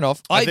 okay, fair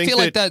enough. I I think feel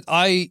like that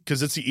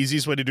Because it's the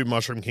easiest way to do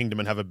Mushroom Kingdom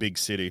and have a big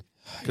city.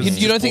 'Cause You it's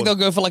don't just think port-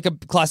 they'll go for like a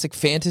classic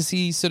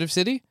fantasy sort of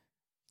city?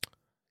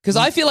 Because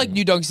I feel like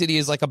New Donk City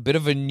is like a bit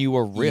of a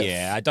newer riff.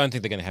 Yeah, I don't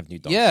think they're going to have New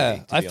Donkey. Yeah,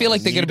 to I be feel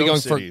like honest. they're going to be New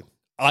going Donk City. for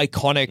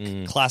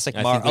iconic classic I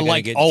think Mario, we're gonna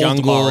like get old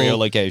jungle. Mario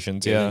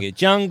locations. We're Yeah, going to get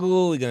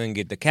jungle. We're going to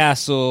get the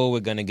castle. We're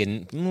going to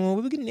get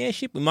we're getting an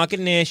airship. We might get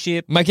an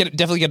airship. might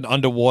definitely get an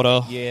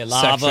underwater. Yeah,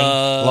 section.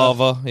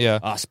 lava. lava.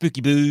 Yeah,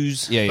 Spooky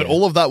booze. yeah, But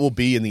all of that will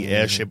be in the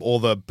airship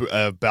or the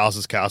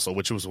Bowser's Castle,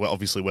 which was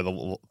obviously where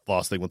the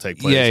last thing will take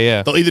place. Yeah,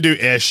 yeah. They'll either do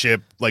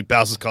airship, like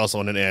Bowser's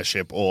Castle on an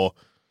airship, or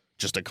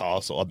just a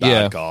castle, a bad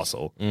Yeah.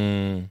 castle.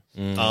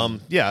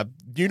 Yeah,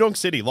 New Donk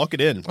City, lock it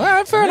in. All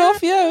right, fair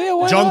enough. Yeah.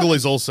 Why not? Jungle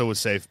is also a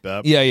safe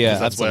bet. Yeah, yeah, 'cause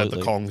that's absolutely.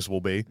 where the Kongs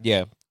will be.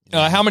 Yeah.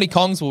 How many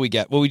Kongs will we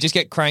get? Will we just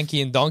get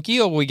Cranky and Donkey,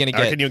 or are we going to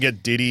I reckon get? you'll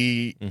get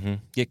Diddy.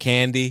 Get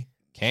candy.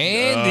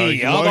 Candy.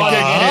 you Oh, won't my get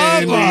God.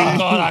 Candy. Oh,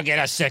 God, I get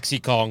a sexy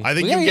Kong. I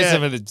think We you gotta get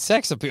some get. of the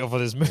sex appeal for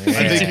this movie.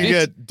 I think you dude.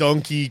 get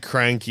Donkey,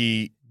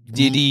 Cranky,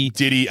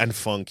 Diddy. and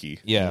Funky.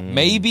 Yeah,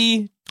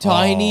 maybe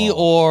Tiny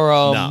or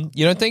No.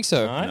 you don't think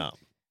so? No. No.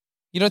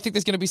 You don't think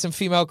there's going to be some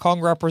female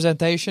Kong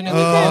representation in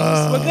the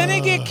We're gonna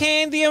get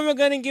Candy and we're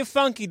gonna get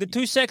Funky, the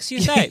two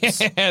sexiest apes.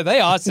 Kongs? Yeah, they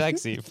are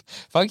sexy.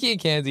 Funky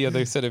and Candy are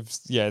the sort of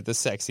the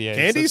sexy apes.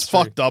 Candy's That's true.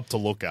 fucked up to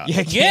look at.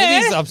 Yeah,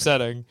 Candy's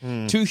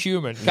upsetting. Too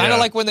human. Kind of Yeah.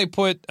 like when they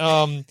put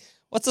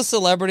what's the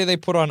celebrity they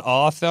put on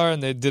Arthur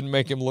and they didn't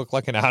make him look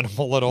like an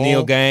animal at all?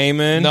 Neil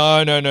Gaiman.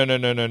 No.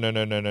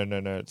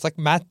 It's like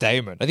Matt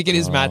Damon. I think it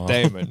is Matt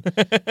Damon.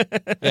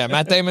 Yeah,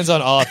 Matt Damon's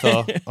on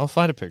Arthur. I'll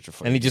find a picture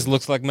for you. And he just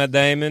looks like Matt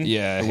Damon.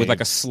 Yeah, With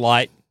like a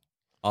slight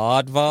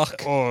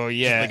aardvark. Oh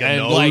yeah, Like a and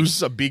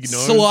nose, a big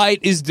nose. Slight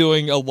is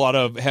doing a lot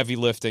of heavy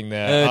lifting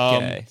there.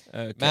 Okay.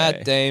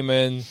 Matt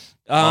Damon.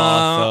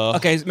 Arthur.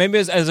 Okay, so maybe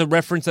as a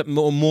reference that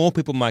more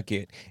people might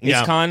get. It's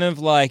Yeah. kind of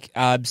like,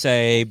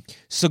 say,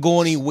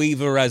 Sigourney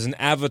Weaver as an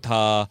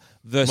avatar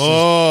versus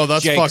Oh,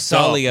 that's Jake fucked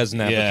Sully up. as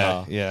an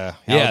avatar. Yeah.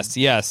 How-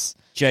 Yes.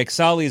 Jake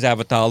Sully's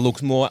avatar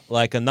looks more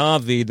like a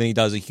Na'vi than he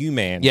does a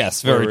human.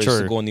 Yes, very Whereas true.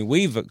 Sigourney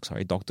Weaver,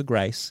 Dr.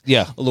 Grace,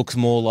 Yeah. looks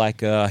more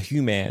like a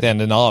human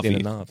Then an Na'vi. Than a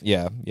Na'vi.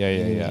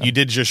 Yeah. You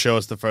did just show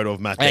us the photo of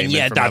Matt And Damon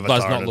yeah, from that Avatar,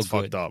 does not and it's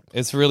look fucked good. up.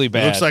 It's really It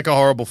bad. looks like a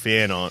horrible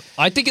fan art.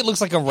 I think it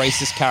looks like a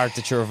racist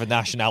caricature of a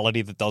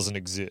nationality that doesn't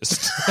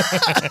exist.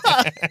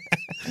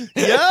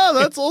 Yeah,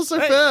 that's also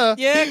fair.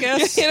 Yeah, I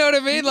guess. You know what I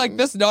mean? Like,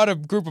 that's not a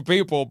group of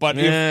people, but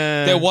if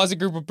Yeah. there was a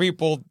group of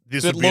people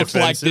This that would be looks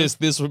like offensive?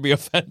 this would be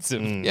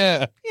offensive.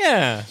 Yeah.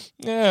 Yeah.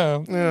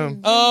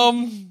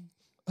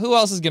 Who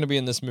else is going to be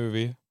in this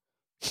movie?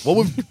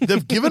 Well,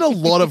 they've given a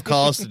lot of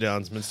cast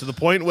announcements to the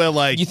point where,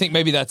 like, You think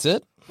maybe that's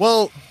it?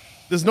 well,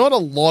 there's not a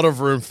lot of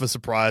room for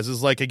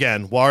surprises. Like,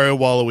 again, Wario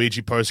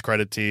Waluigi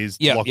post-credit tease,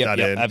 lock that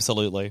in.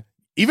 Absolutely.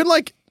 Even,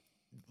 like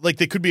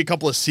there could be a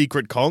couple of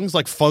secret Kongs.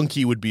 Like,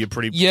 Funky would be a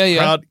pretty Yeah.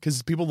 crowd,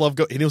 because people love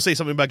and he'll say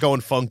something about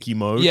going funky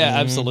mode. Yeah,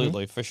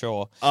 absolutely, for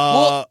sure.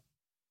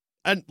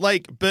 And,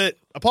 like, but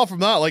apart from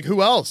that, like,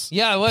 who else?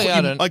 Yeah, well, yeah,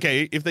 I don't-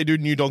 Okay, if they do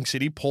New Donk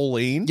City,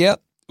 Pauline.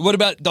 Yep. What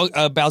about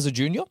Bowser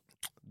Jr.?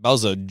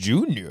 Bowser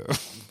Jr.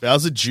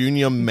 Bowser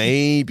Jr.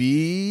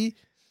 maybe.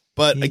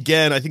 But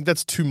again, I think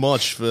that's too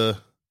much for.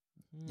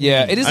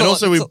 Yeah, it is. And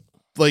also,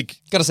 like,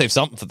 got to save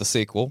something for the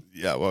sequel.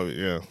 yeah, well,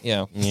 yeah.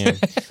 Yeah. Yeah.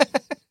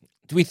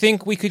 Do we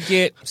think we could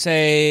get,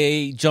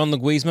 say, John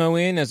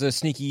Leguizamo in as a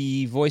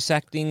sneaky voice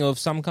acting of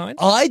some kind?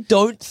 I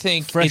don't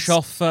think Fresh it's-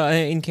 off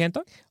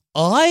Encanto?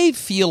 I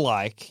feel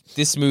like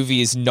this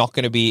movie is not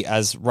going to be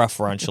as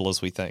referential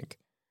as we think.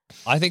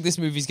 I think this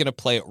movie's going to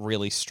play it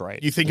really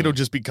straight. You think it'll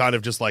just be kind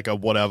of just like a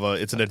whatever?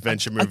 It's an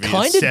adventure movie.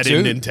 kinda It's set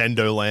in do.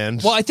 Nintendo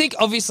land. Well, I think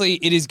obviously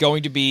it is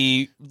going to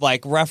be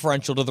like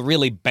referential to the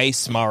really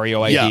base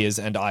Mario Yeah. ideas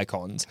and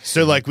icons.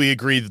 So, like, we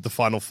agree that the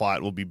final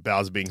fight will be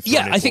Bowser being thrown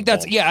Yeah, into I think a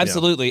that's bomb.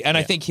 absolutely, and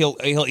I think he'll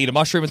eat a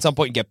mushroom at some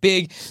point and get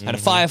big, and a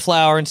fire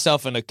flower and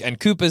stuff, and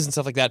Koopas and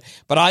stuff like that.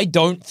 But I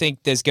don't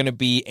think there's going to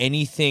be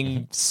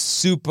anything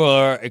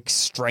super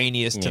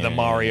extraneous to the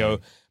Mario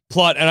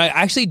plot, and I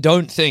actually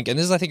don't think, and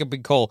this is I think a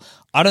big call,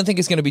 I don't think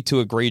it's going to be too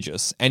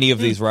egregious, any of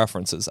these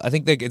references. I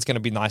think that it's going to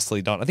be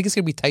nicely done. I think it's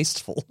going to be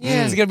tasteful.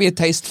 Yeah. It's going to be a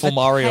tasteful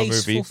Mario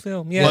Tasteful movie.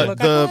 film. Yeah.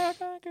 But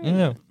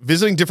Yeah.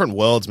 visiting different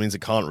worlds means it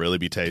can't really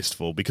be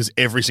tasteful because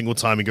every single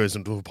time he goes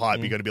into a pipe,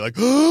 you're going to be like,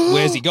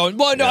 Where's he going?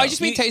 Well, no, I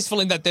just mean You- tasteful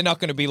in that they're not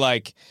going to be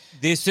like,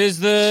 This is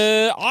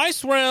the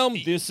ice realm.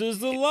 This is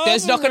the lava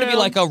there's not going to be realm.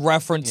 like a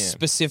reference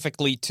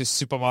specifically to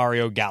Super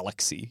Mario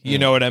Galaxy. You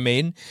know what I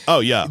mean?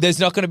 oh, yeah. There's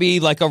not going to be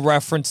like a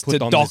reference Put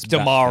to on this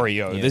Dr. backpack.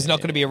 Mario. Yeah, There's not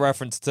yeah, going to be a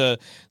reference to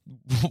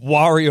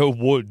Wario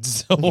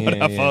Woods or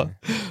whatever.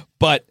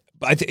 But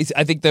I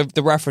think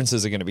the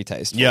references are going to be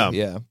tasteful.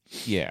 Yeah.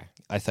 Yeah.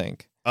 I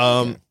think.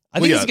 I I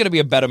think it's going to be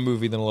a better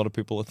movie than a lot of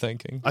people are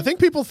thinking. I think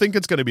people think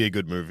it's going to be a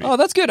good movie. Oh,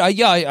 that's good. I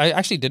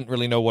actually didn't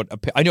really know what.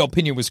 I knew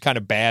Opinion was kind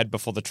of bad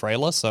before the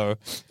trailer, so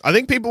I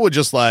think people were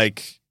just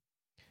like,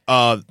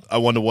 I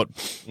wonder what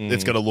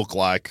it's going to look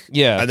like.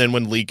 Yeah. And then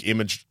when the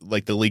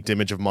leaked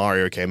image of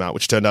Mario came out,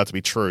 which turned out to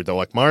be true, they're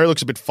like, Mario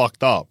looks a bit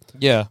fucked up.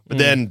 yeah. But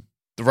then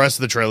the rest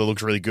of the trailer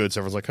looks really good.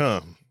 So everyone's like,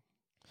 huh,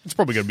 it's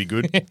probably going to be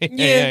good.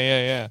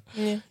 Yeah.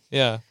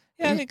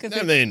 Yeah, I think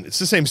And then it's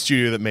the same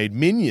studio that made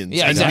Minions.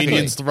 Yeah, and exactly.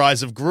 Minions, The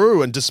Rise of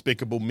Gru, and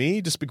Despicable Me,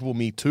 Despicable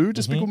Me 2,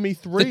 Despicable Me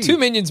 3. The two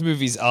Minions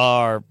movies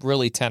are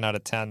really 10 out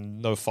of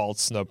 10, no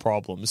faults, no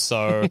problems.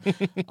 So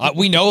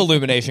we know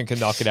Illumination can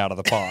knock it out of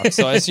the park.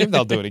 So I assume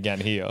they'll do it again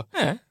here.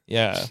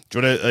 Yeah. Do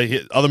you want to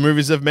hit other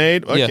movies they've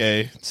made? Yeah.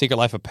 Okay. Secret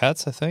Life of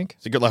Pets, I think.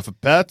 Secret Life of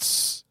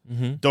Pets.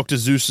 Dr.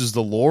 Zeus's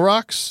The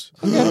Lorax.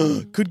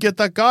 Could get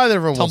that guy that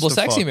everyone Tumblr wants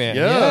to Sexy fuck. Man.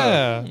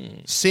 Yeah. Yeah.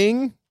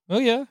 Sing. Oh,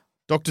 yeah.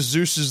 Dr.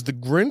 Zeus is the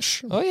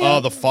Grinch. Oh,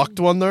 yeah. The fucked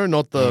one, though,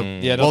 not the...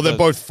 Yeah, not well, they're the-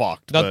 both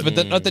fucked. Not,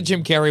 but, not the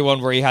Jim Carrey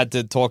one where he had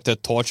to talk to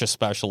torture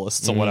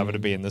specialists or whatever to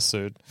be in the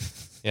suit.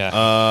 Yeah.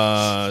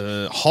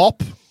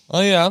 Hop.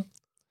 Oh, yeah.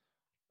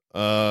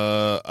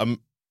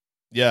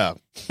 Yeah,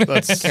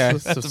 that's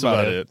just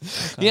about it.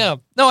 Yeah.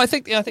 No, I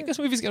think this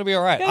movie's going to be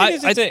all right.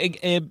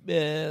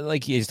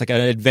 It's like an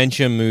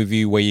adventure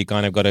movie where you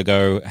kind of got to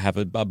go have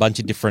a bunch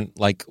of different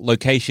like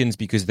locations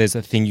because there's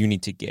a thing you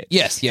need to get.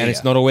 Yes, yeah, and yeah.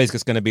 it's not always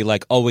just going to be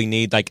like, oh, we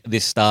need like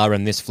this star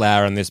and this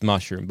flower and this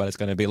mushroom, but it's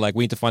going to be like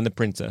we need to find the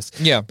princess.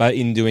 Yeah. but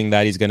in doing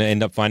that, he's going to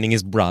end up finding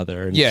his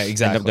brother. And Yeah, End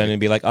exactly. up going to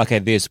be like, okay,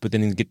 this, but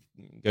then he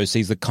goes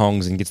sees the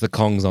Kongs and gets the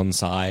Kongs on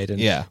side. And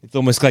Yeah. it's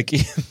almost like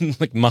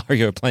like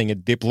Mario playing a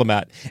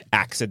diplomat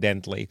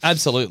accidentally.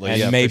 Absolutely. And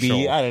yeah, for maybe,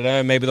 sure. I don't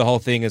know, maybe the whole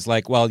thing is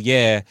like, well,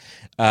 yeah,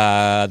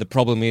 the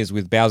problem is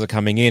with Bowser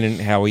coming in and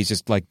how he's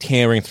just like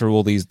tearing through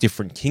all these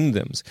different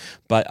kingdoms.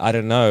 But I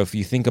don't know, if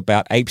you think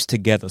about apes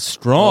together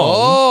strong,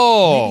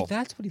 Oh. maybe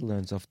that's what he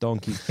learns off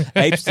Donkey.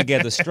 Apes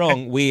together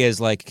strong, we as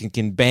like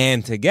can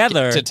band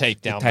together To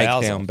take down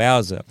Bowser.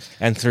 Bowser.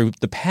 And through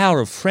the power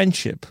of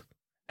friendship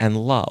and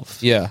love.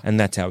 Yeah. And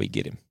that's how we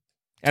get him.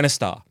 And a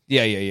star.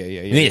 Yeah.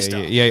 Yes,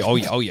 Yeah. Oh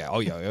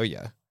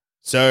yeah.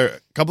 So,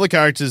 a couple of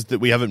characters that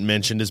we haven't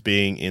mentioned as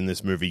being in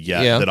this movie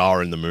yet Yeah. that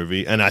are in the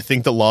movie. And I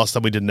think the last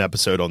time we did an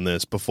episode on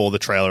this, before the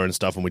trailer and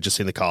stuff, and we just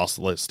seen the cast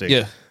listing,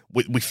 Yeah.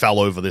 we fell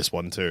over this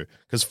one too.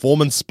 Because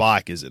Foreman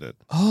Spike is in it.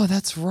 Oh,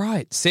 that's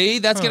right. See,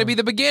 that's going to be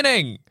the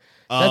beginning.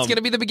 That's going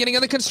to be the beginning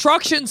of the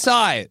construction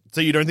site.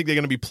 So, you don't think they're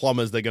going to be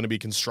plumbers, they're going to be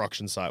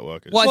construction site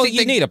workers? Well, I Well, think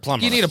you need a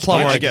plumber. You need a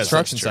plumber Yeah, on I a guess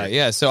construction that's true. site.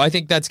 Yeah, so I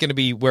think that's going to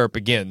be where it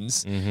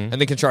begins, and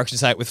the construction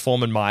site with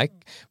Foreman Mike.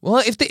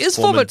 Well, if there is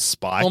Foreman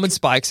Spike. Foreman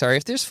Spike. Sorry,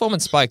 if there's Foreman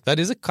Spike, that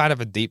is a kind of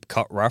a deep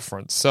cut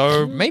reference.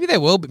 So maybe they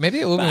will.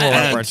 Maybe it will be more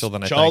And referential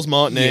than I Charles think.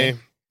 Martinet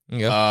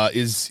Yeah.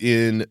 is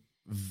in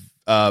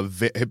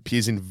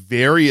appears in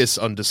various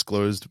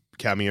undisclosed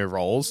cameo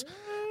roles,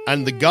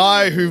 and the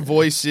guy who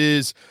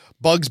voices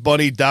Bugs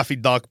Bunny, Daffy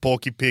Duck,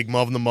 Porky Pig,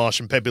 Marvin the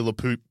Martian, Pepe Le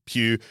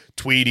Pew,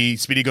 Tweety,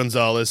 Speedy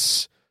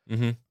Gonzales,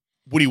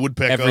 Woody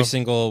Woodpecker, Every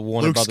single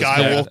Warner Luke Brothers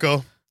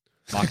Skywalker,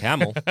 Mark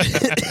Hamill.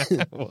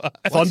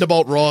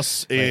 Thunderbolt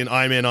Ross in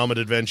Iron Man Armored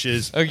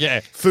Adventures,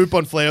 Okay. Foop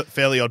on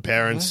Fairly Odd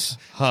Parents.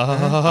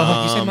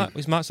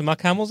 you say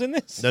Mark Hamill's in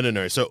this?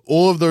 No. So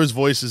all of those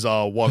voices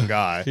are one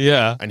guy.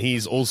 Yeah. And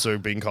he's also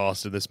being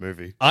cast in this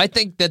movie. I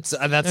think that's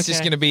just Okay.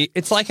 going to be.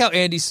 It's like how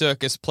Andy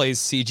Serkis plays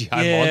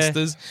CGI Yeah.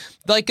 monsters.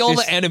 Like all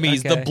Just- the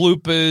enemies, okay. the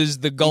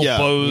bloopers, the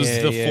gulpos,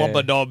 Yeah, the yeah.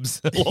 flubber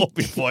they'll all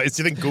be voiced.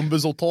 Do you think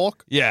Goombas will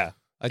talk? Yeah.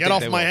 I Get think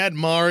off they my will. head,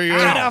 Mario.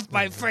 Get off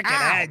my freaking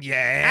head, you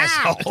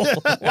asshole.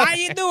 Why are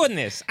you doing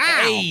this?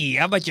 Hey,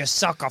 how about you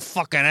suck a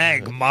fucking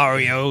egg,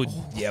 Mario,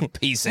 you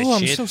piece of Oh,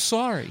 I'm shit. so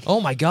sorry.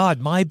 Oh my God,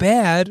 my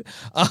bad.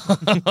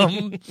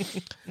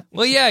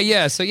 Well,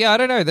 yeah. So yeah, I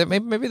don't know.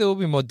 Maybe there will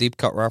be more deep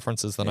cut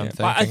references than I'm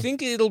thinking. I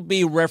think it'll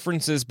be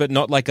references, but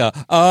not like a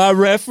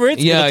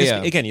reference. Yeah, It'll just-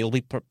 yeah. Again,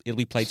 it'll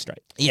be played straight.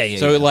 Yeah.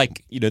 So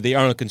like they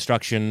are on a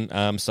construction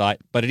site,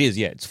 but it is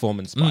it's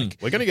Foreman Spike.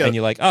 We're gonna get- and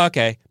you're like, oh,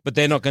 okay, but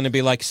they're not going to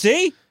be like,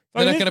 see.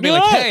 They're not going to be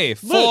like, hey,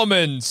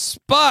 Foreman,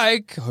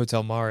 Spike,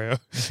 Hotel Mario.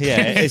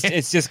 Yeah,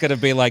 it's just going to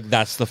be like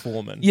that's the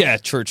foreman. Yeah,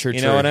 true.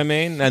 You know what I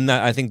mean? And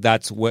I think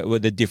that's where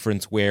the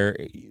difference where,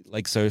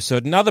 like, so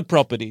certain other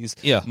properties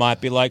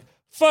might be like,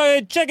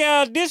 check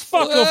out this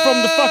fucker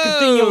from the fucking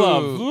thing you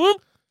love.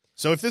 Whoop.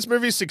 So if this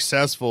movie is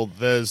successful,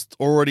 there's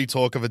already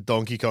talk of a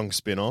Donkey Kong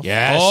spin-off.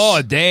 Yes.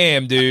 Oh,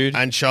 damn, dude.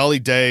 And Charlie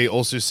Day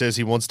also says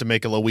he wants to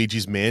make a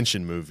Luigi's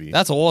Mansion movie.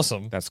 That's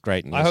awesome. That's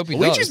great news. I hope he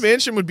Luigi's does.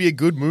 Mansion would be a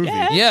good movie.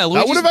 Yeah, that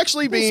Luigi's- would have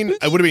actually been.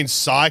 It would have been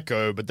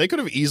Psycho, but they could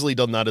have easily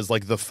done that as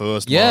like the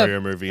first Mario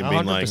movie and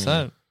been like,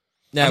 100%.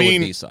 That I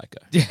mean- would be psycho.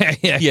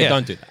 Yeah,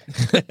 Don't do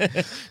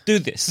that. Do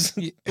this.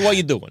 What are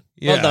you doing?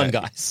 Yeah. Well done,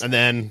 guys. and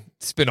then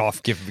Spin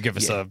off. Give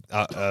us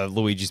a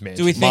Luigi's Mansion.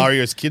 Do we think?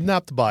 Mario's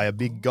kidnapped by a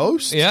big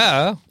ghost.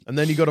 Yeah. And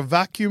then you got a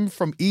vacuum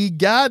from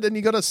EGAD, and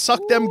you got to suck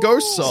them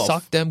ghosts off.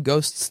 Suck them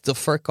ghosts the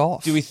frick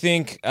off. Do we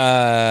think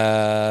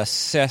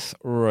Seth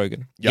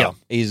Rogen? Yeah.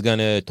 Is going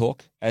to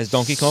talk as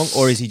Donkey Kong,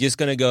 or is he just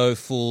going to go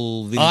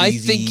full Vin I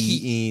Diesel think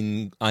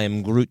in I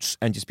Am Groot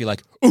and just be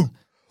like,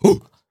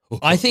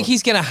 I think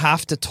he's going to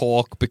have to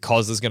talk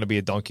because there's going to be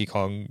a Donkey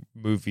Kong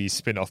movie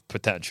spin-off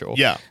potential.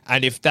 Yeah.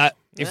 And if that...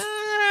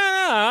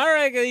 I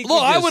reckon he could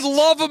Look, I just- would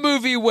love a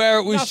movie where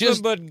it was Nothing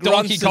just but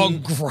Donkey grunts Kong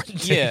and-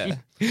 grunting. Yeah,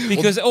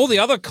 because all the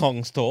other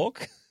Kongs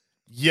talk.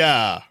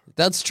 Yeah.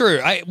 That's true.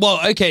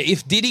 Okay,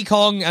 if Diddy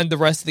Kong and the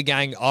rest of the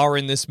gang are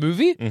in this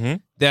movie,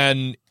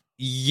 then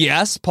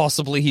yes,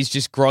 possibly he's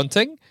just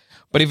grunting.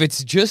 But if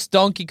it's just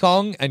Donkey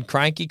Kong and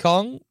Cranky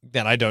Kong,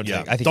 then I don't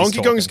think. I think Donkey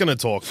he's Kong's talking. going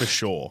to talk for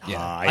sure. Yeah.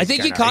 I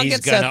think you can't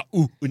get Seth.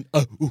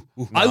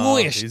 I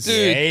wish, he's-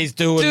 dude. He's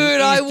doing.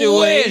 Dude, I He's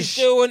wish.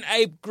 doing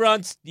ape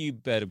grunts. You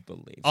better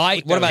believe.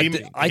 What about?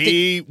 I think.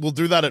 He will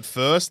do that at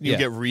first, and Yeah.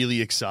 you'll get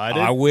really excited.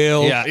 I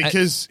will. Yeah.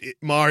 Because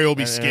Mario will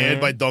be scared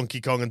by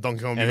Donkey Kong, and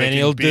Donkey Kong will be And then making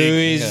he'll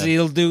big.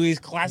 he'll do his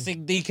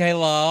classic DK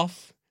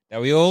laugh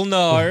that we all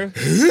know,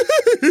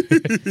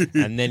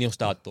 and then he'll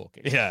start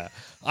talking. Yeah.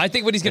 I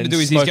think what he's going to And do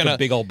is he's smoke going a to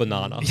big old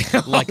banana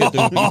like a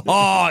dude.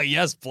 Oh,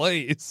 yes,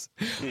 please.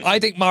 I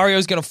think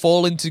Mario's going to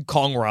fall into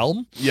Kong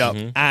realm.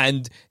 Yeah.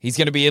 And he's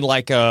going to be in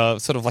like a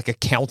sort of like a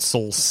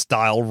council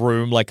style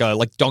room, like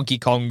Donkey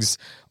Kong's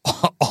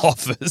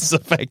office,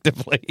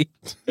 effectively.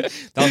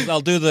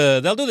 They'll do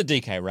the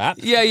DK rap.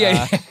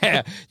 Yeah.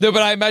 No,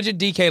 but I imagine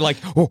DK like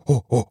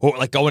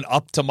like going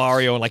up to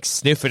Mario and like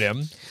sniffing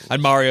him,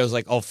 and Mario's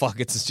like, "Oh fuck,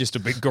 it's just a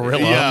big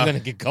gorilla." Yeah. I'm gonna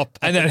get got.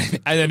 And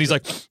then he's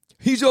like,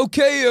 "He's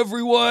okay,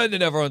 everyone,"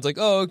 and everyone's like,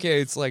 "Oh, okay."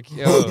 It's like,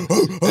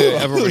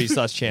 everybody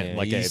starts chanting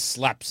like, he "Hey,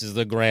 slaps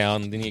the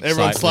ground. And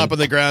Everyone's slapping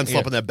the ground,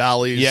 slapping their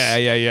bellies.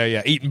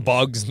 yeah, eating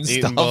bugs and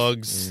Eating stuff."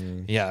 bugs.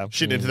 Yeah.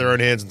 Shitting into their own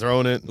hands and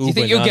throwing it. Do you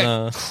think you'll get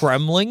banana.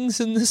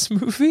 Kremlings in this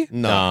movie?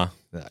 Nah.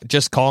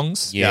 Just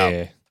Kongs?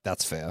 Yeah.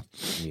 That's fair.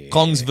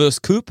 Kongs versus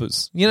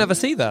Koopas. You never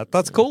see that.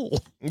 That's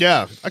cool.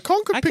 Yeah. A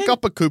Kong could pick can-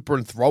 up a Cooper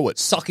and throw it.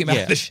 Suck him out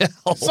of the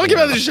shell. Suck him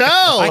out of the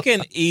shell. I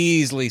can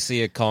easily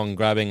see a Kong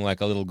grabbing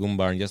like a little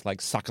Goomba and just like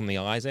sucking the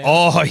eyes out.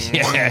 Oh,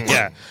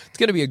 yeah. It's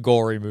going to be a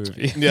gory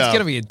movie. It's Yeah. going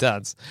to be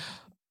intense.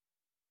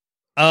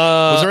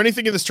 Was there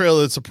anything in this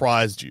trailer that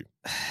surprised you?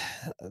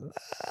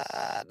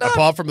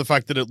 Apart from the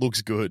fact that it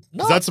looks good.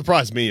 'Cause that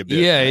surprised me a bit.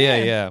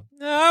 Yeah.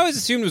 No, I always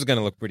assumed it was going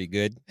to look pretty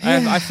good.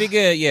 I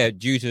figure,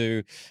 due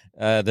to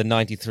the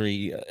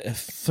 '93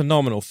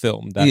 phenomenal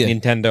film that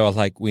Nintendo are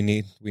like, we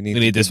need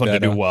this one to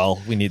do better.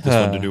 well. We need this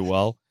one to do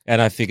well.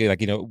 And I figure,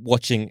 like,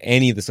 watching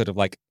any of the sort of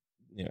like,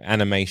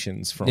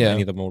 animations from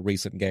any of the more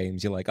recent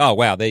games, you're like, oh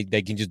wow, they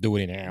can just do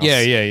it in house.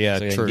 Yeah,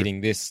 So true.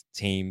 getting this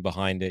team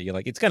behind it, you're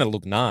like, it's going to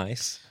look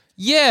nice.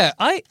 Yeah,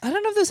 I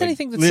don't know if there's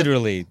anything that's...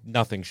 Literally,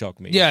 nothing shocked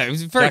me. Yeah, it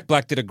was very... Jack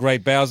Black did a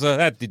great Bowser.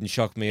 That didn't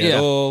shock me at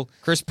all.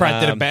 Chris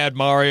Pratt did a bad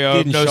Mario.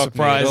 Didn't No shock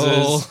me at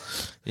all.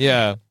 surprises.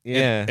 Yeah.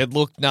 Yeah. It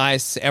looked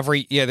nice.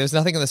 There's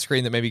nothing on the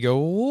screen that made me go,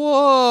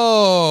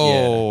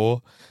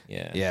 whoa.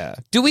 Yeah.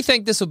 Do we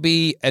think this will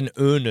be an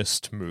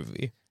earnest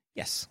movie?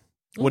 Yes.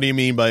 What do you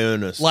mean by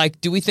earnest?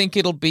 Like, do we think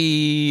it'll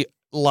be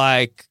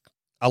like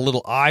a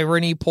little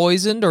irony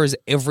poisoned, or is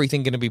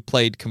everything going to be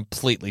played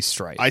completely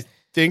straight? I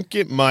think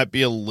it might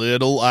be a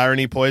little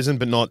irony poison,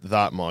 but not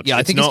that much.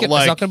 I think it's not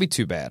not going to be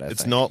too bad.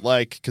 It's not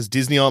like, because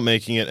Disney aren't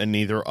making it, and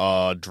neither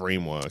are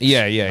DreamWorks.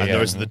 Yeah. And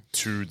those are the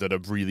two that are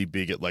really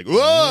big at like,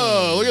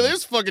 whoa, look at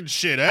this fucking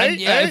shit, eh?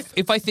 And Eh?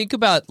 if I think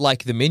about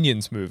like the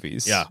Minions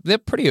movies, Yeah. they're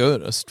pretty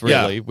earnest,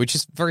 really, which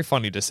is very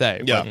funny to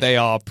say. Yeah. But they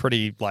are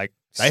pretty like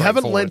They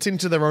haven't straightforward. lent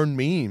into their own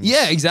memes.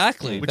 Yeah,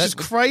 exactly. Which is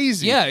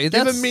crazy. Yeah, Give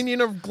that's- a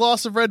minion a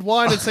glass of red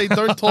wine and say,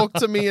 don't talk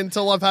to me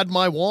until I've had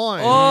my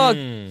wine.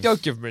 Oh,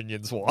 don't give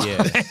Minions one.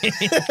 Yeah.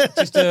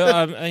 Just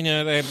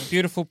a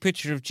beautiful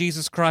picture of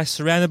Jesus Christ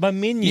surrounded by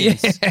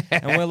minions. Yeah.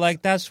 And we're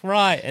like, that's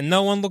right. And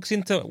no one looks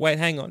into it. Wait,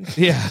 hang on.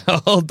 Yeah,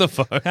 hold the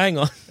phone. Hang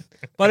on.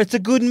 But it's a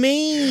good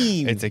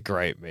meme. It's a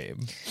great meme.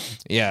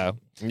 Yeah.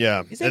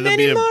 Yeah. Is there It'll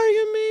many be a-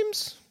 Mario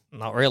memes?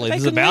 Not really. They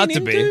There's could about lean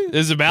to be. into.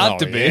 There's about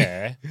to be.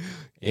 Yeah.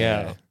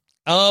 Yeah.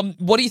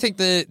 What do you think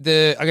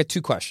I got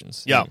two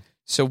questions. Yeah.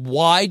 So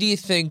why do you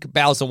think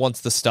Bowser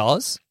wants the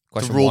stars? To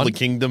Question rule one. the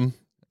kingdom.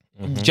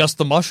 Just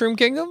the Mushroom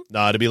Kingdom?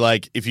 No, it'll be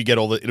like, if you get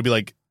all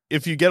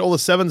the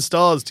 7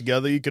 stars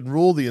together, you can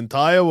rule the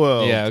entire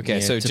world. Yeah, okay. Yeah,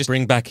 so to just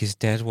bring back his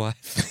dead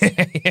wife.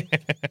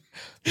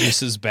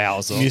 Mrs.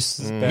 Bowser.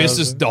 Mrs.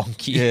 Mrs.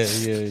 Donkey.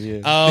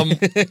 Yeah.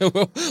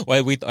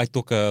 Well, I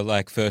took her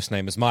like first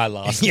name as my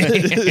last name.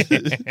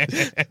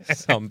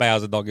 So I'm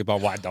Bowser Donkey,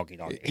 but white Donkey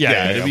Donkey.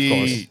 Yeah, it'll of be,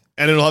 course.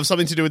 and it'll have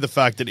something to do with the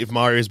fact that if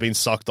Mario's been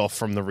sucked off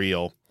from the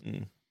reel,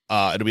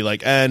 it'll be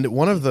like, and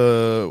one of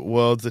the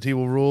worlds that he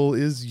will rule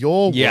is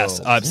your Yes,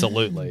 world.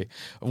 absolutely.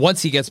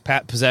 Once he gets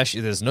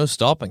possession, there's no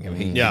stopping him.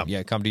 He,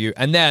 Yeah. come to you.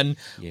 And then,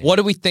 what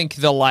do we think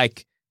the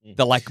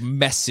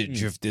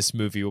message of this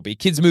movie will be?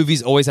 Kids'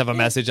 movies always have a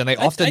message, and they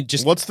often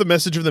just. What's the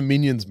message of the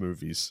Minions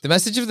movies? The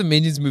message of the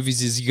Minions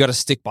movies is you got to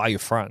stick by your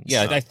friends.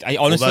 Yeah, I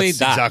Well, honestly, that's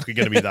that exactly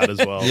going to be that as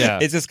well. Yeah.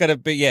 it's just gonna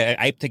be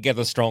ape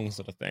together strong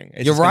sort of thing. It's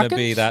You just gonna reckon?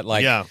 be that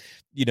like Yeah.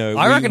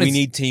 I reckon we it's-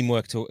 need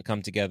teamwork to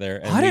come together.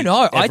 And I don't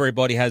know.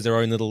 Everybody has their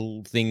own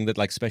little thing that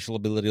like special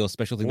ability or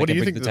special thing What they do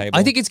can you bring to think the the- table.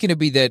 I think it's going to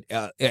be that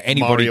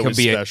anybody Mario can is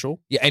be special.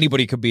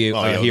 anybody could be a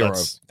yeah, hero.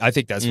 that's- I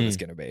think that's what it's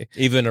going to be.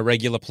 even a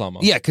regular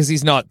plumber. Yeah, because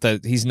he's not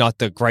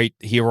the great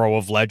hero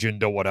of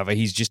legend or whatever.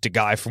 He's just a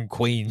guy from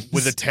Queens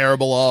With a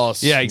terrible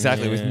ass. yeah,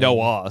 exactly, with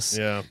no ass.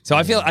 Yeah. So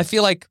I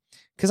feel like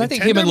because I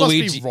think him Nintendo and must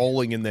Luigi. be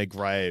rolling in their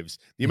graves.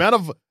 The amount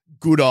of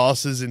good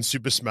asses in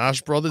Super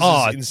Smash Brothers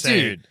Oh, is insane.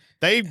 dude.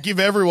 They give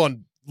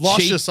everyone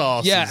luscious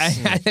asses. Yeah,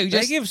 and they They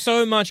just give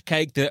so much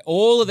cake to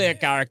all of their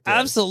characters.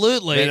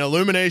 absolutely. Then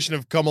Illumination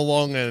have come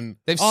along and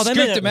They've Oh, they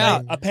scooped made him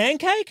out. a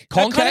pancake? That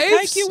kind of Concaves?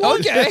 cake you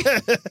want?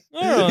 Okay.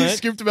 All he right.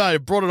 scooped them out. He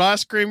brought an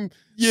ice cream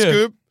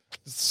scoop,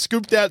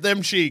 scooped out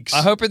them cheeks.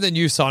 I hope in the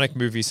new Sonic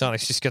movie,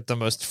 Sonic's just got the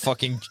most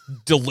fucking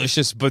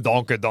delicious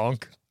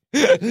badonkadonk.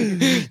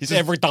 Just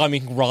every time he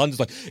runs,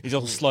 like it's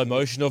all slow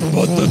motion of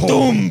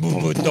ba-da-dum,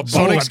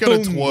 Sonic's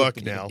going to ba-da-dum.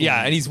 twerk now.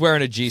 Yeah, and he's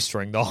wearing a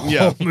G-string the whole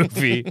Yeah.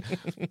 movie.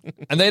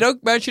 And they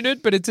don't mention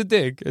it, but it's a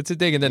dig. It's a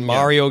dig. And then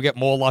Mario will get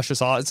more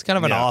luscious ass. It's kind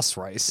of an Yeah. ass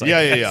race. I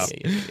Yeah, guess,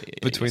 yeah.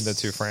 between the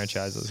two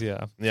franchises,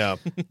 yeah. Yeah.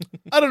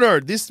 I don't know.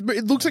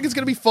 It looks like it's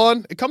going to be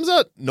fun. It comes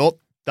out not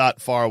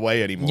that far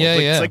away anymore. Yeah,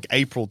 Like, yeah. It's like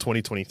April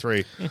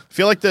 2023. I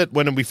feel like that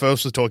when we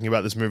first were talking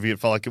about this movie, it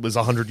felt like it was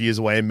 100 years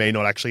away and may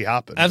not actually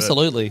happen. but-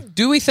 Absolutely.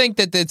 Do we think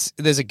that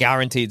there's a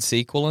guaranteed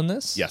sequel in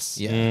this? Yes.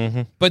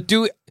 Yeah. But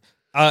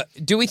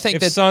do we think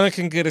If that? Sonic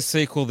can get a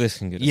sequel, this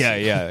can get a sequel.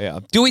 Yeah.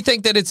 Do we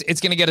think that it's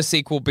going to get a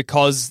sequel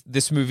because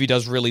this movie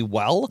does really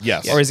well?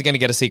 Yes. Or is it going to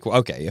get a sequel?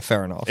 Okay, yeah,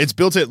 fair enough. It's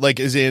built it like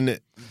as in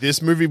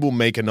this movie will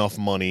make enough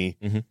money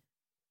Mm-hmm.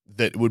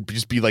 that would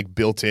just be like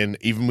built in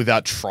even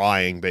without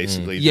trying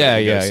basically. that Yeah, it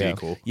would get a yeah.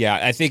 sequel. Yeah,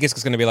 I think it's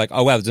going to be like,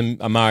 oh wow, there's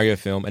a Mario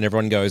film, and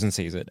everyone goes and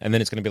sees it, and then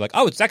it's going to be like,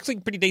 oh, it's actually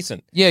pretty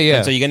decent. Yeah.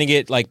 And so you're going to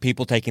get like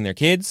people taking their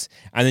kids,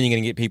 and then you're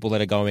going to get people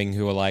that are going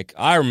who are like,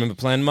 I remember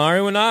playing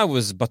Mario when I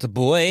was but a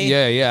boy.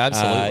 Yeah,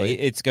 absolutely.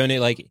 It's going to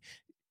like,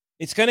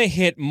 it's going to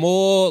hit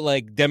more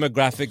like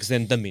demographics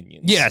than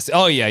Dominions. Yes.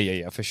 Oh,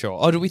 yeah, for sure.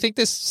 Oh, do we think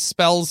this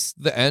spells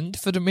the end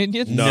for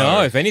Dominion?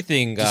 No, if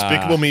anything,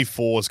 Despicable Me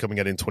 4 is coming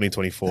out in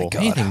 2024.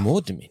 anything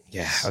more Dominions.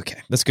 Yeah.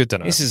 Okay, that's good to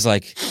know. This is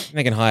like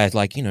they can hire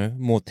like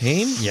more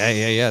team.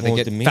 Yeah. They More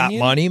get fat Dominion?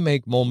 money,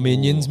 make more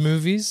Minions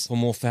movies. For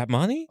more fat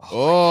money.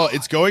 Oh,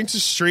 it's going to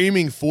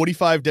streaming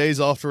 45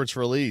 days after its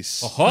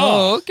release.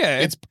 Oh,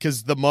 okay. It's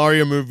because the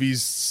Mario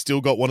movies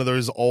still got one of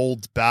those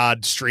old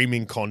bad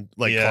streaming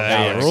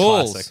content.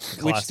 rules. classic.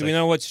 Which do we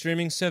know what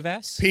streaming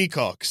service?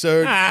 Peacock.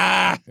 So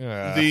Ah,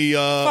 the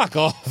fuck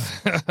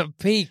off.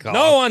 Peacock.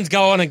 No one's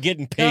going and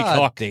getting God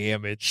Peacock.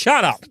 damn it.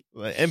 Shut up.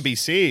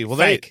 NBC. Well,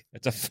 Fake.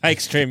 It's a fake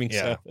streaming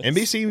Yeah. service.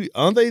 NBC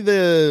aren't they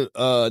the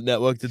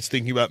network that's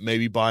thinking about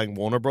maybe buying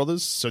Warner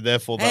Brothers? So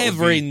therefore, that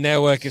Every would be,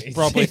 network is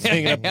probably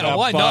thinking about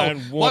Why buying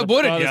not? Warner Why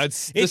wouldn't you?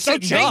 Brothers. It's so so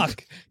cheap.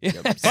 dark. Yeah.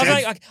 I was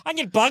like, I can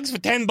get bugs for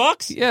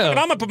 $10. Yeah. And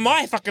I'm gonna put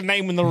my fucking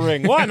name in the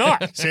ring. Why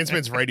not?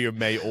 Sandspans Radio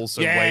may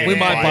also Yeah. weigh We in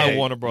might by buy it.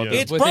 Warner Brothers.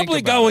 It's We'll think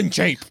probably about going it.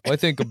 cheap. I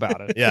think about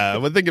it. Yeah,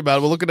 we're thinking about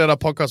it. We're looking at our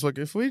podcast. Like,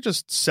 if we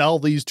just sell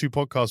these two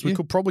podcasts, we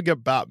could probably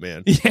get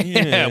Batman.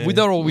 Yeah, we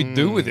don't know what we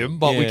do with him,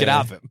 but we could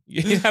have him.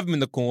 You have him in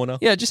the corner.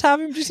 Yeah, just have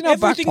him just in our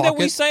back Everything that we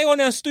pocket. say on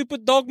our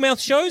stupid dogmouth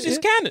shows is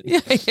canon.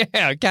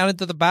 Yeah, count it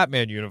to the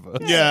Batman universe.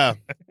 Yeah.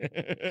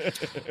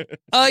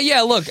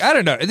 Yeah, look, I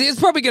don't know. It's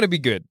probably going to be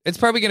good. It's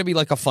probably going to be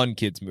like a fun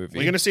kids movie.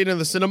 We're going to see it in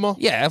the cinema?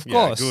 Yeah, of Yeah,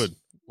 course. good.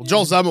 Well,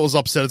 Joel Zammett was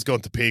upset it's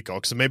going to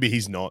Peacock, so maybe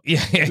he's not.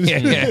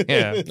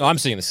 Yeah. No, I'm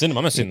seeing the cinema.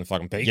 I'm not seeing the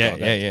fucking Peacock.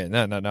 Yeah.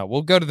 No.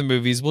 We'll go to the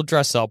movies. We'll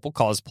dress up. We'll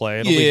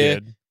cosplay. It'll be Yeah.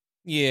 good.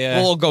 Yeah.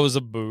 We'll all go as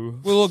a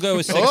boo. We'll all go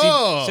with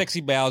Oh.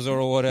 sexy Bowser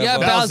or whatever. Yeah,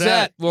 Bowsette.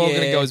 Bowsette. We're all going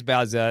to Yeah. go as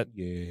Bowsette.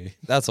 Yeah.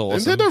 That's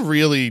awesome. Nintendo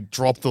really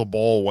dropped the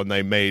ball when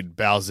they made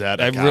Bowsette a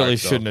They really character.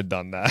 shouldn't have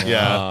done that.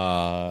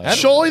 Yeah.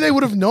 Surely they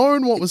would have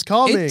known what was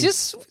coming. It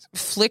just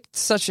flicked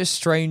such a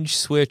strange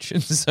switch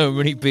in so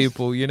many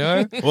people, you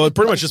know? Well, it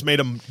pretty much just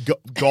made him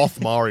goth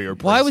Mario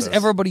princess. Why was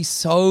everybody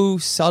so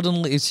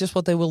suddenly? It's just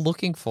what they were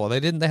looking for. They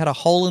had a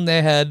hole in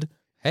their head.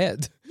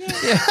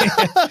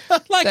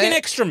 Like They- an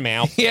extra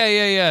mouth.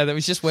 Yeah. That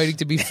was just waiting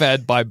to be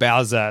fed by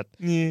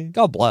Bowsette.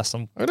 God bless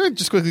them. I don't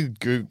just quickly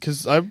go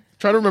because I'm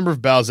trying to remember if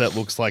Bowsette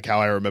looks like how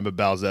I remember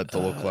Bowsette to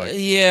look like.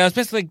 Yeah,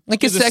 especially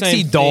Like a do the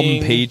sexy same Dom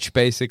thing. Peach,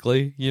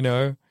 basically, you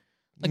know?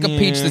 Like a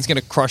peach that's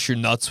going to crush your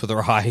nuts with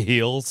her high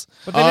heels.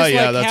 But then Oh, it's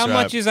yeah, like that's how right.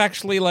 much is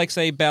actually like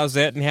say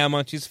Bowsette and how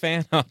much is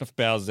fan art of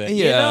Bowsette.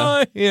 You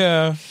know?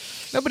 Yeah.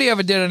 Nobody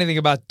ever did anything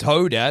about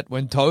Toadette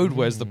when Toad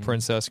wears the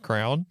princess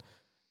crown.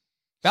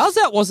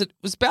 Bowsette was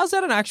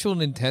Bowsette an actual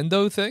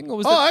Nintendo thing? Or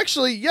was Oh,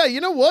 actually, yeah. You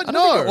know what? I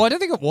No. don't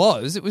think it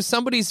was. It was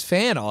somebody's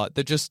fan art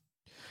that just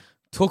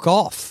took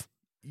off.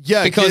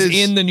 Yeah, Because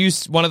in the new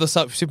one of the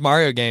Super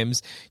Mario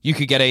games, you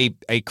could get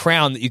a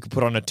crown that you could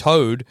put on a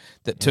Toad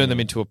that turned them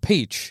into a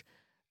peach.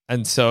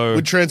 And so,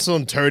 would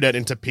transform Toadette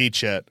into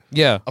Peachette,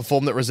 yeah. a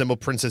form that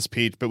resembled Princess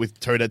Peach, but with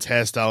Toadette's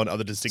hairstyle and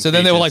other distinct. So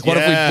then they were like, features.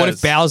 what if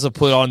Yes. Bowser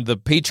put on the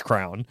peach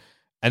crown?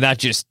 And that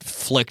just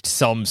flicked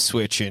some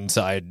switch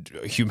inside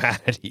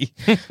humanity.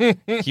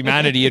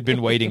 Humanity had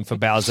been waiting for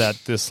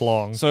Bowsette this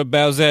long. So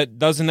Bowsette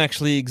doesn't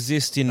actually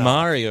exist in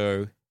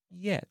Mario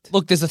yet.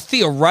 Look, there's a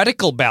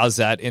theoretical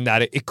Bowsette in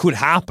that it could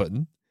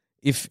happen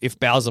if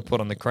Bowser put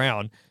on the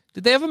crown.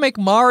 Did they ever make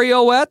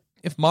Mario-ette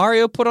if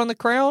Mario put on the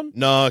crown?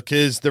 No,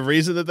 because the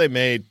reason that they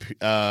made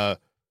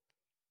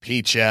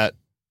Peachette,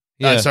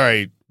 Yeah.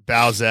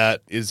 Bowsette,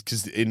 is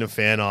because in the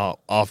fan art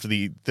after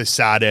the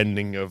sad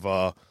ending of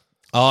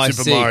I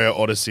Super see. Mario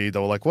Odyssey, they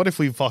were like, "What if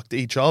we fucked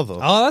each other?"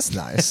 Oh, that's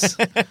nice.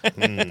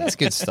 That's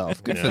good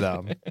stuff. Good for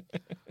them.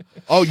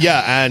 Oh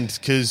yeah, and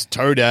because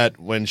Toadette,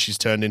 when she's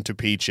turned into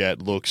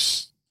Peachette,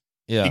 looks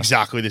Yeah.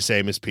 exactly the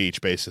same as Peach,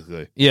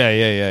 basically. Yeah.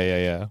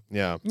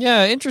 Yeah,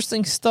 Yeah,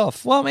 interesting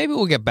stuff. Well, maybe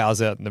we'll get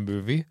Bowsette in the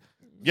movie.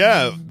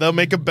 yeah. They'll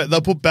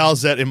they'll put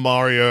Bowsette in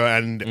Mario,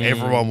 and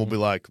everyone will be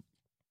like,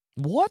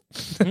 What?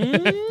 "Become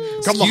the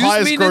Excuse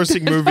highest me,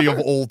 grossing movie of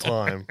all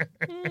time."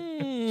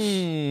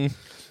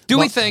 Do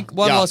we think,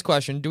 one yeah. last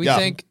question, do we Yeah.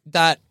 think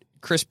that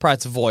Chris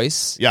Pratt's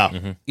voice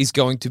Yeah, is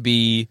going to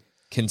be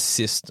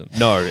consistent?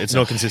 no, it's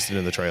not consistent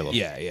in the trailer.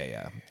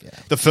 Yeah.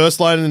 The first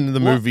line in the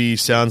movie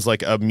sounds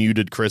like a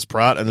muted Chris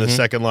Pratt, and the Mm-hmm.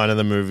 second line in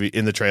the movie,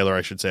 in the trailer,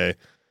 I should say,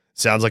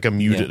 Sounds like a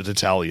muted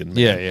Italian.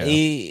 Man.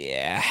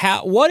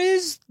 Yeah. What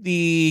is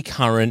the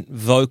current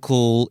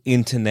vocal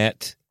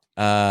internet,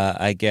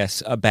 I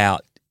guess,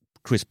 about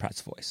Chris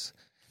Pratt's voice?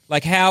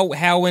 Like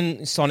how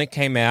when Sonic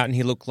came out and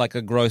he looked like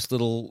a gross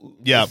little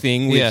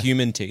thing with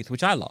human teeth,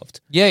 which I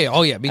loved. Yeah.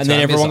 Oh, yeah. Me And too. then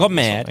I miss everyone got Sonic.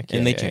 mad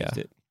and they changed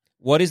it.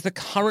 What is the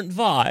current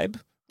vibe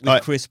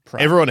with Chris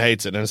Pratt? Everyone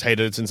hates it and has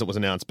hated it since it was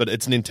announced, but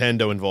it's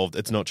Nintendo involved.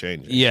 It's not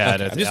changing. Yeah.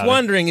 I'm just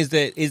wondering, is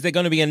there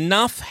going to be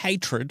enough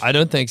hatred? I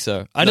don't think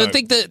so. I don't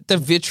think that the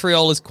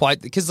vitriol is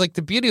quite because, like,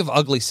 the beauty of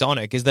Ugly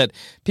Sonic is that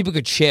people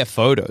could share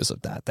photos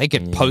of that. They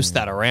could post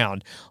that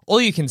around. All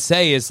you can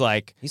say is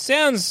like, He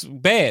sounds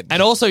bad.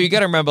 and also you got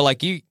to remember,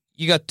 like, you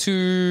got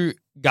two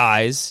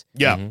guys,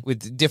 Yeah.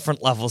 with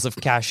different levels of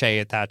cachet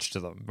attached to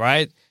them,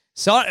 right?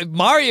 So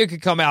Mario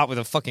could come out with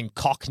a fucking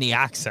Cockney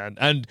accent,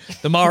 and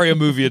the Mario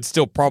movie would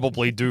still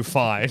probably do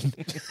fine.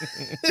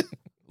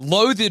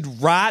 Loathed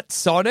rat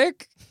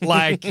Sonic,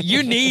 like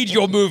you need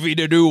your movie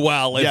to do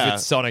well if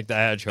it's Sonic the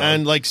Hedgehog.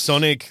 And like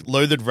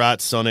Loathed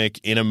Rat Sonic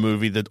in a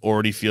movie that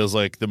already feels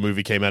like the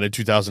movie came out in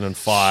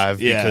 2005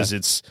 because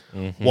it's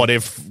what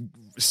if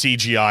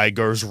CGI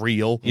goes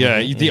real?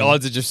 yeah, the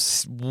odds are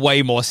just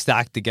way more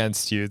stacked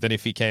against you than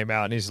if he came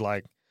out and he's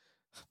like,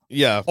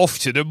 Yeah. off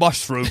to the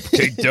Mushroom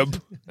Kingdom.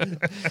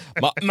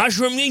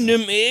 Mushroom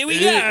Kingdom, here we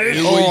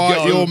go. All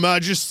right, Your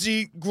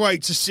Majesty.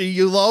 Great to see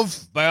you,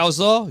 love.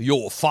 Bowser,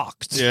 you're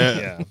fucked.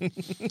 Yeah.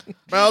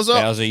 Bowser,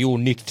 Bowser, you're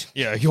nicked.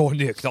 Yeah, you're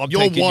nicked. I'm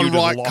you're taking one you to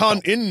the right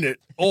lockup. cunt, isn't it?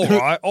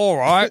 All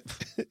right.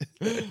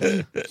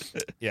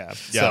 Yeah.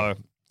 So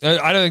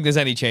I don't think there's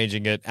any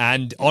changing it.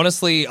 And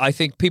honestly, I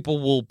think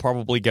people will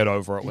probably get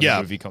over it when the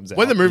movie comes out.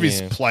 When the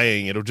movie's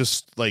playing, it'll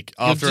just like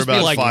after just be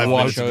about like 5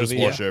 minutes, wash it'll just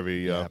over, wash over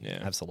you. Yeah. Yeah,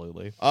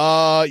 absolutely.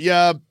 I'm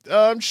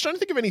just trying to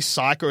think of any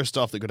psycho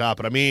stuff that could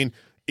happen. I mean,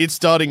 it's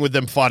starting with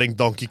them fighting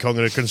Donkey Kong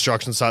at a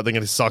construction site. They're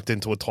getting sucked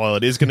into a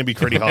toilet. It's going to be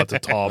pretty hard to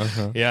top.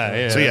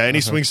 Yeah. So yeah,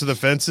 any swings to the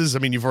fences? I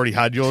mean, you've already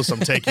had yours. So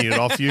I'm taking it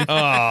off you.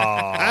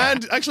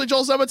 And actually,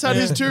 Joel Zammett's had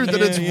his too. That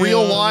it's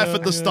real life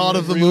at the start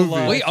of the movie.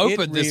 life. We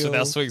opened this real. with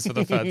our swings for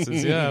the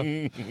fences. Yeah.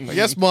 I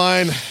guess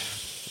mine.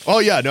 Oh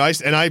yeah, no,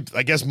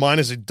 I guess mine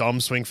is a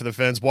dumb swing for the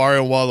fence.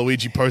 Wario and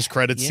Waluigi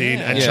post-credit scene,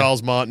 and Yeah.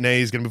 Charles Martinet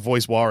is going to be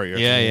voice Wario.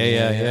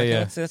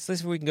 Yeah. Let's see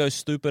if we can go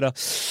stupider.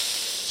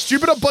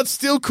 Stupider, but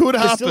still could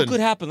happen. That still could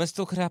happen. That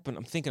still could happen.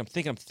 I'm thinking.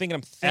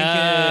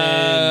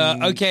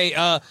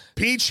 Okay.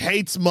 Peach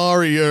hates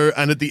Mario,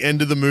 and at the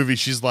end of the movie,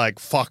 she's like,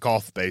 "Fuck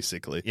off,"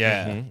 basically.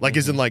 Yeah. Like,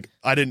 isn't like,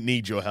 I didn't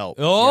need your help.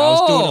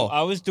 Oh.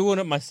 I was doing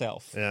it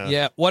myself.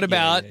 Yeah. What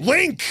about?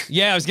 Link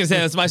Yeah, I was gonna say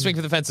that's my swing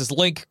for the fences.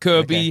 Link,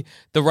 Kirby,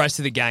 the rest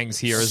of the gangs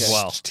here as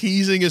well.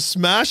 teasing a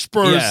Smash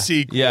Bros. Yeah.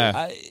 sequel.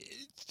 Yeah.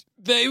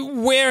 They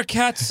wear a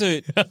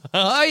catsuit.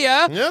 Oh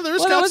yeah. Yeah,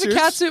 there's there was a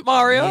catsuits. catsuit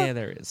Mario. Yeah,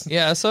 there is.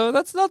 Yeah, so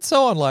that's not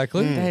so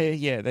unlikely. There's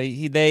a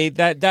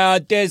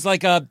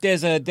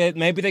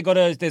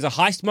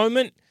heist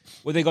moment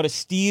where they got to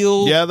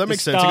steal. Yeah, that the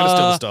makes sense. You gotta steal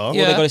the star, star. Or they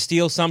Yeah. got to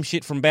steal some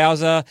shit from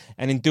Bowser,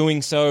 and in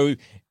doing so,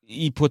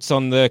 he puts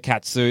on the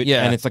cat suit.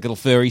 Yeah. And it's like a little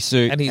furry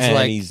suit, And he's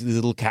like- he's the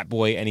little cat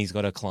boy, and he's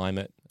got to climb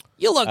it.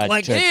 You look a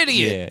like tree. an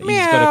idiot. Yeah,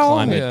 he's got to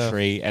climb Yeah. a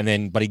tree, and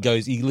then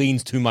he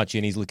leans too much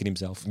in. He's licking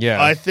himself.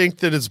 Yeah. I think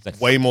that it's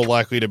way more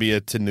likely to be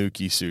a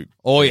Tanuki suit.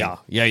 Oh yeah.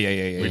 Yeah.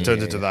 He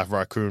turns into that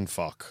raccoon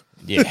fuck.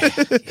 Yeah.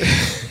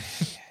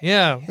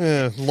 Yeah.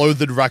 Yeah,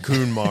 loathed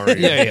raccoon Mario.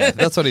 Yeah.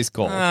 That's what he's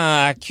called.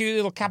 Cute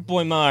little cat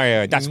boy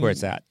Mario. That's where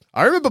it's at.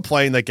 I remember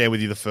playing that game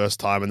with you the first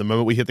time, and the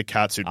moment we hit the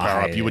catsuit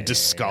power up, you were I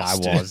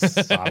disgusted.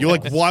 was. You're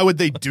like, why would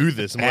they do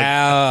this? I'm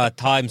like,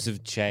 Times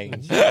have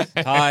changed.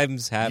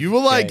 Times have you were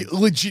like changed.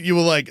 legit. You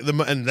were like and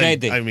then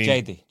JD, I mean,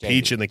 JD.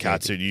 Peach in the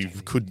catsuit. You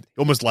could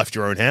almost left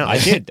your own house. I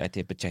did.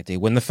 But JD,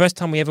 when the first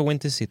time we ever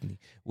went to Sydney,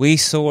 we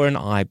saw an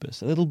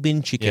ibis, a little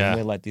bin chicken. Yeah.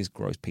 We're like this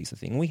gross piece of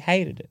thing. We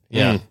hated it.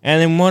 Yeah. And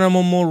then one of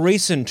my more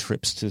recent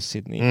trips to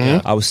Sydney,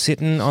 I was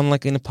sitting on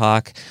like in a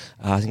park.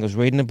 I think I was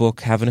reading a book,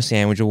 having a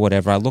sandwich or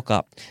whatever. I look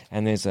up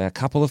and there's a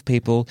couple of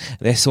people.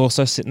 They're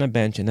also sitting on a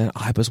bench, and then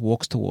ibis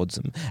walks towards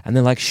them, and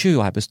they're like,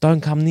 "Shoo, ibis, don't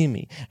come near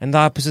me." And the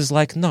ibis is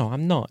like, "No,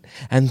 I'm not,"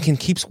 and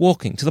keeps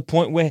walking to the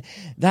point where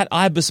that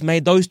ibis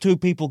made those two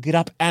people get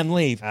up and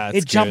leave. That's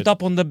It jumped good.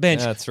 up on the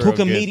bench, That's took real a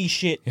good. meaty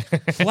shit,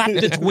 flapped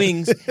its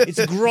wings. It's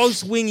a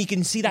gross wing. You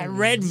can see that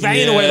red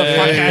vein or where the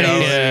fuck that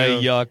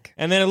is. Yeah, yuck.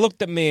 And then it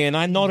looked at me, and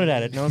I nodded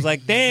at it, and I was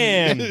like,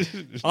 "Damn,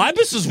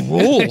 ibises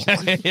rule."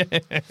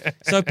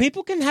 So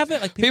people can have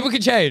it. Like People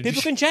can change.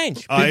 People can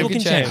change. I People can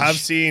change. have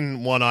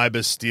seen one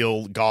ibis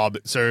steal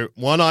garbage. So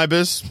one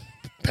ibis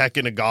peck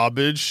in a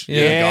garbage in a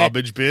Yeah.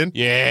 garbage bin.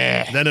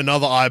 Yeah. Then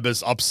another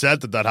ibis,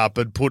 upset that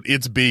happened, put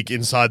its beak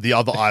inside the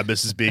other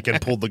ibis's beak and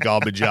pulled the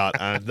garbage out.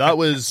 And that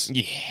was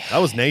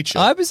nature.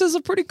 Ibises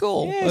are pretty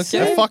cool.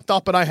 They're fucked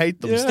up, and I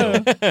hate them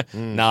still.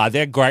 Nah,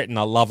 they're great, and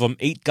I love them.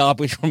 Eat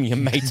garbage from your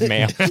mate's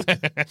mouth.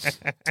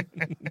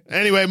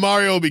 Anyway,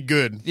 Mario will be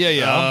good.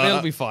 Yeah.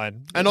 It'll be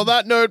fine. And on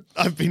that note,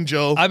 I've been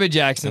Joel. I'm in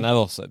Jackson. And I've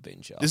also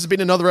been Joel. This has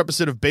been another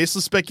episode of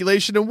Baseless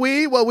Speculation, and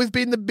we've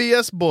been the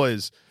BS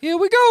Boys. Here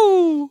we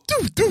go.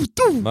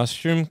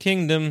 Mushroom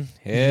Kingdom,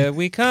 here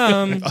we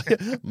come.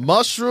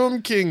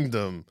 Mushroom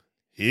Kingdom,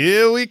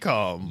 here we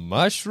come.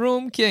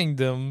 Mushroom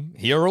Kingdom,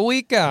 here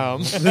we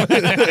come.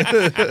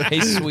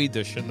 He's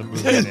Swedish in the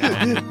movie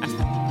now.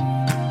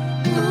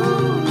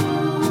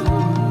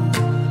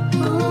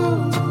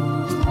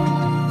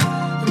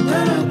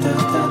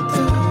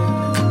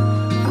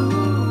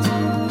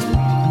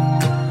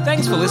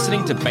 Thanks for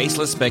listening to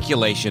Baseless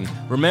Speculation.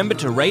 Remember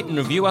to rate and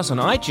review us on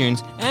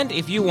iTunes, and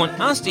if you want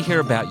us to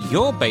hear about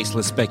your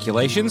baseless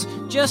speculations,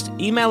 just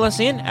email us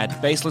in at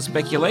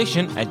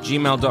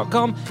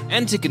baselessspeculation@gmail.com,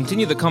 and to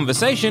continue the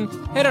conversation,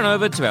 head on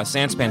over to our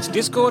Sanspants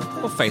Discord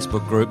or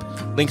Facebook group.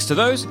 Links to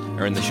those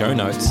are in the show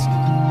notes.